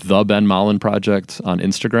 or the Ben Mullen Project on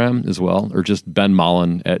Instagram as well, or just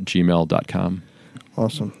benmullen@gmail.com.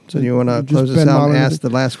 Awesome. So you want to Just close this Ben out and Mullen. ask the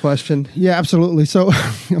last question? Yeah, absolutely. So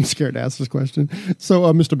I'm scared to ask this question. So,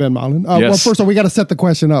 Mr. Ben Mullen, well, Yes. first of all, we got to set the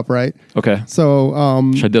question up, right? Okay.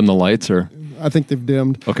 So, Should I dim the lights or? I think they've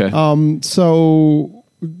dimmed. Okay. So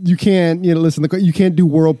you can't, listen. You can't do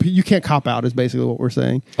you can't cop out. Is basically what we're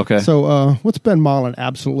saying. Okay. So, what's Ben Mullen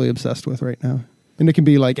absolutely obsessed with right now? And it can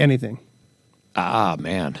be like anything. Ah,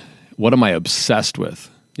 man. What am I obsessed with?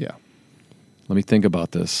 Yeah. Let me think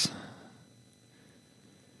about this.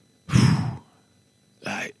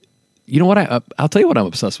 You know what? I'll tell you what I'm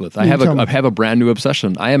obsessed with. I tell me. have a brand new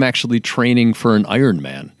obsession. I am actually training for an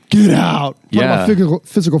Ironman. Get out. Talk Yeah. about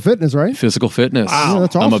physical fitness, right? Physical fitness. Wow. Yeah,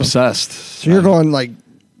 that's I'm awesome. obsessed. So you're going like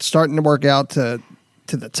starting to work out to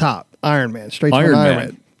the top, Ironman, straight to an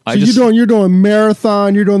Ironman. Ironman. So you're doing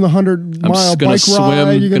marathon. You're doing the 100-mile gonna bike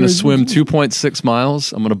ride. You're gonna swim 2.6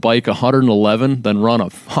 miles. I'm gonna bike 111, then run a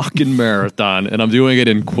fucking marathon, and I'm doing it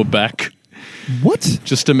in Quebec What?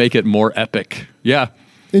 just to make it more epic. Yeah.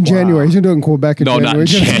 In January. He's going to do it in Quebec in No, January.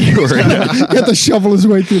 not in January. He had to shovel his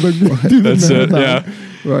way through the That's it. marathon. Yeah.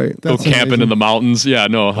 Right. Go That's camping amazing. in the mountains. Yeah,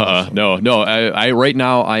 no. I right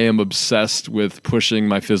now I am obsessed with pushing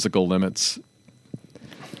my physical limits.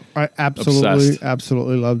 I Obsessed.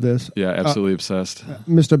 absolutely love this. Yeah, absolutely obsessed.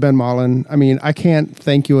 Mr. Ben Mullen, I mean, I can't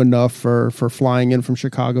thank you enough for flying in from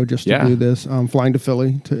Chicago just to Yeah. do this, flying to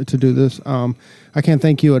Philly to do this. I can't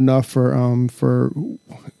thank you enough for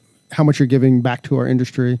how much you're giving back to our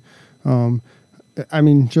industry. I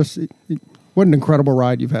mean, just what an incredible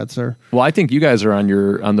ride you've had, sir. Well, I think you guys are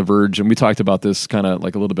on the verge, and we talked about this kind of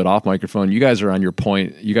like a little bit off microphone. You guys are on your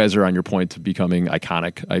point. You guys are on your point to becoming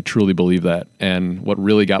iconic. I truly believe that. And what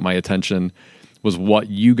really got my attention was what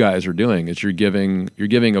you guys are doing. Is you're giving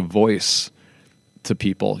a voice to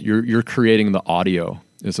people. You're creating the audio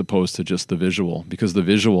as opposed to just the visual. Because the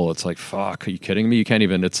visual, it's like, fuck, are you kidding me? You can't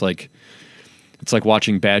even. It's like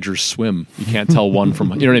watching badgers swim. You can't tell one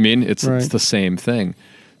from. You know what I mean? It's the same thing.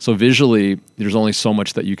 So visually, there's only so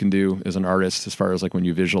much that you can do as an artist as far as like when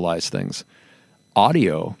you visualize things.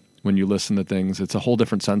 Audio, when you listen to things, it's a whole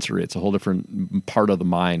different sensory. It's a whole different part of the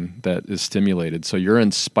mind that is stimulated. So you're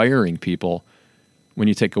inspiring people when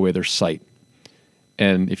you take away their sight.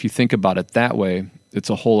 And if you think about it that way, it's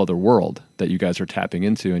a whole other world that you guys are tapping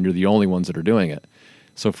into, and you're the only ones that are doing it.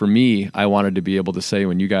 So for me, I wanted to be able to say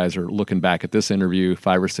when you guys are looking back at this interview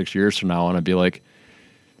 5 or 6 years from now, I want to be like,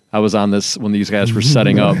 I was on this when these guys were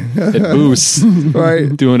setting up at Boost,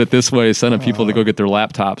 Right. doing it this way, sending people to go get their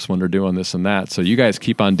laptops when they're doing this and that. So you guys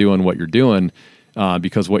keep on doing what you're doing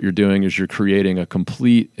because what you're doing is you're creating a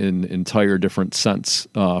complete and entire different sense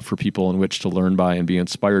for people in which to learn by and be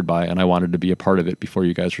inspired by. And I wanted to be a part of it before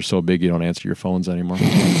you guys were so big you don't answer your phones anymore.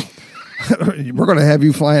 We're going to have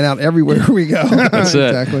you flying out everywhere we go. That's it.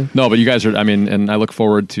 Exactly. No, but you guys are, I mean, and I look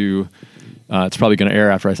forward to, it's probably going to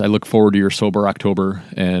air after I look forward to your Sober October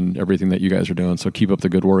and everything that you guys are doing. So keep up the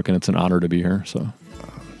good work, and it's an honor to be here. So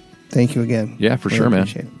Thank you again. yeah, for Really sure, man.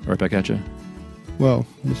 appreciate it. Right back at you. Well,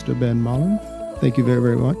 Mr. Ben Mullen, thank you very,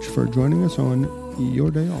 very much for joining us on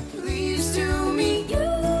your day off. Please do me you.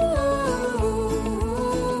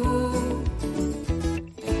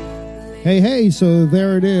 Hey, so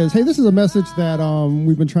there it is. Hey, this is a message that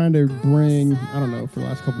we've been trying to bring, I don't know, for the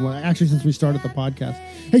last couple months, actually since we started the podcast.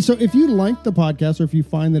 Hey, so if you like the podcast or if you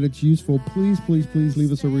find that it's useful, please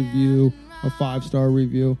leave us a review, a 5-star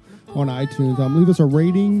review on iTunes. Leave us a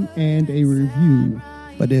rating and a review.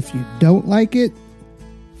 But if you don't like it,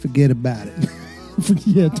 forget about it.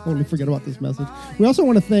 Yeah, totally forget about this message. We also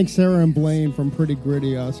want to thank Sarah and Blaine from Pretty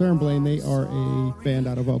Gritty. Sarah and Blaine, they are a band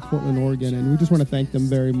out of Portland, Oregon, and we just want to thank them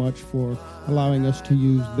very much for allowing us to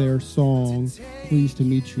use their song, Pleased to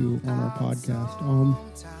Meet You, on our podcast.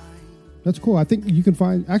 That's cool. I think you can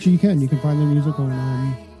find their music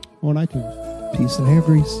on iTunes. Peace and hair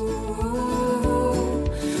grease.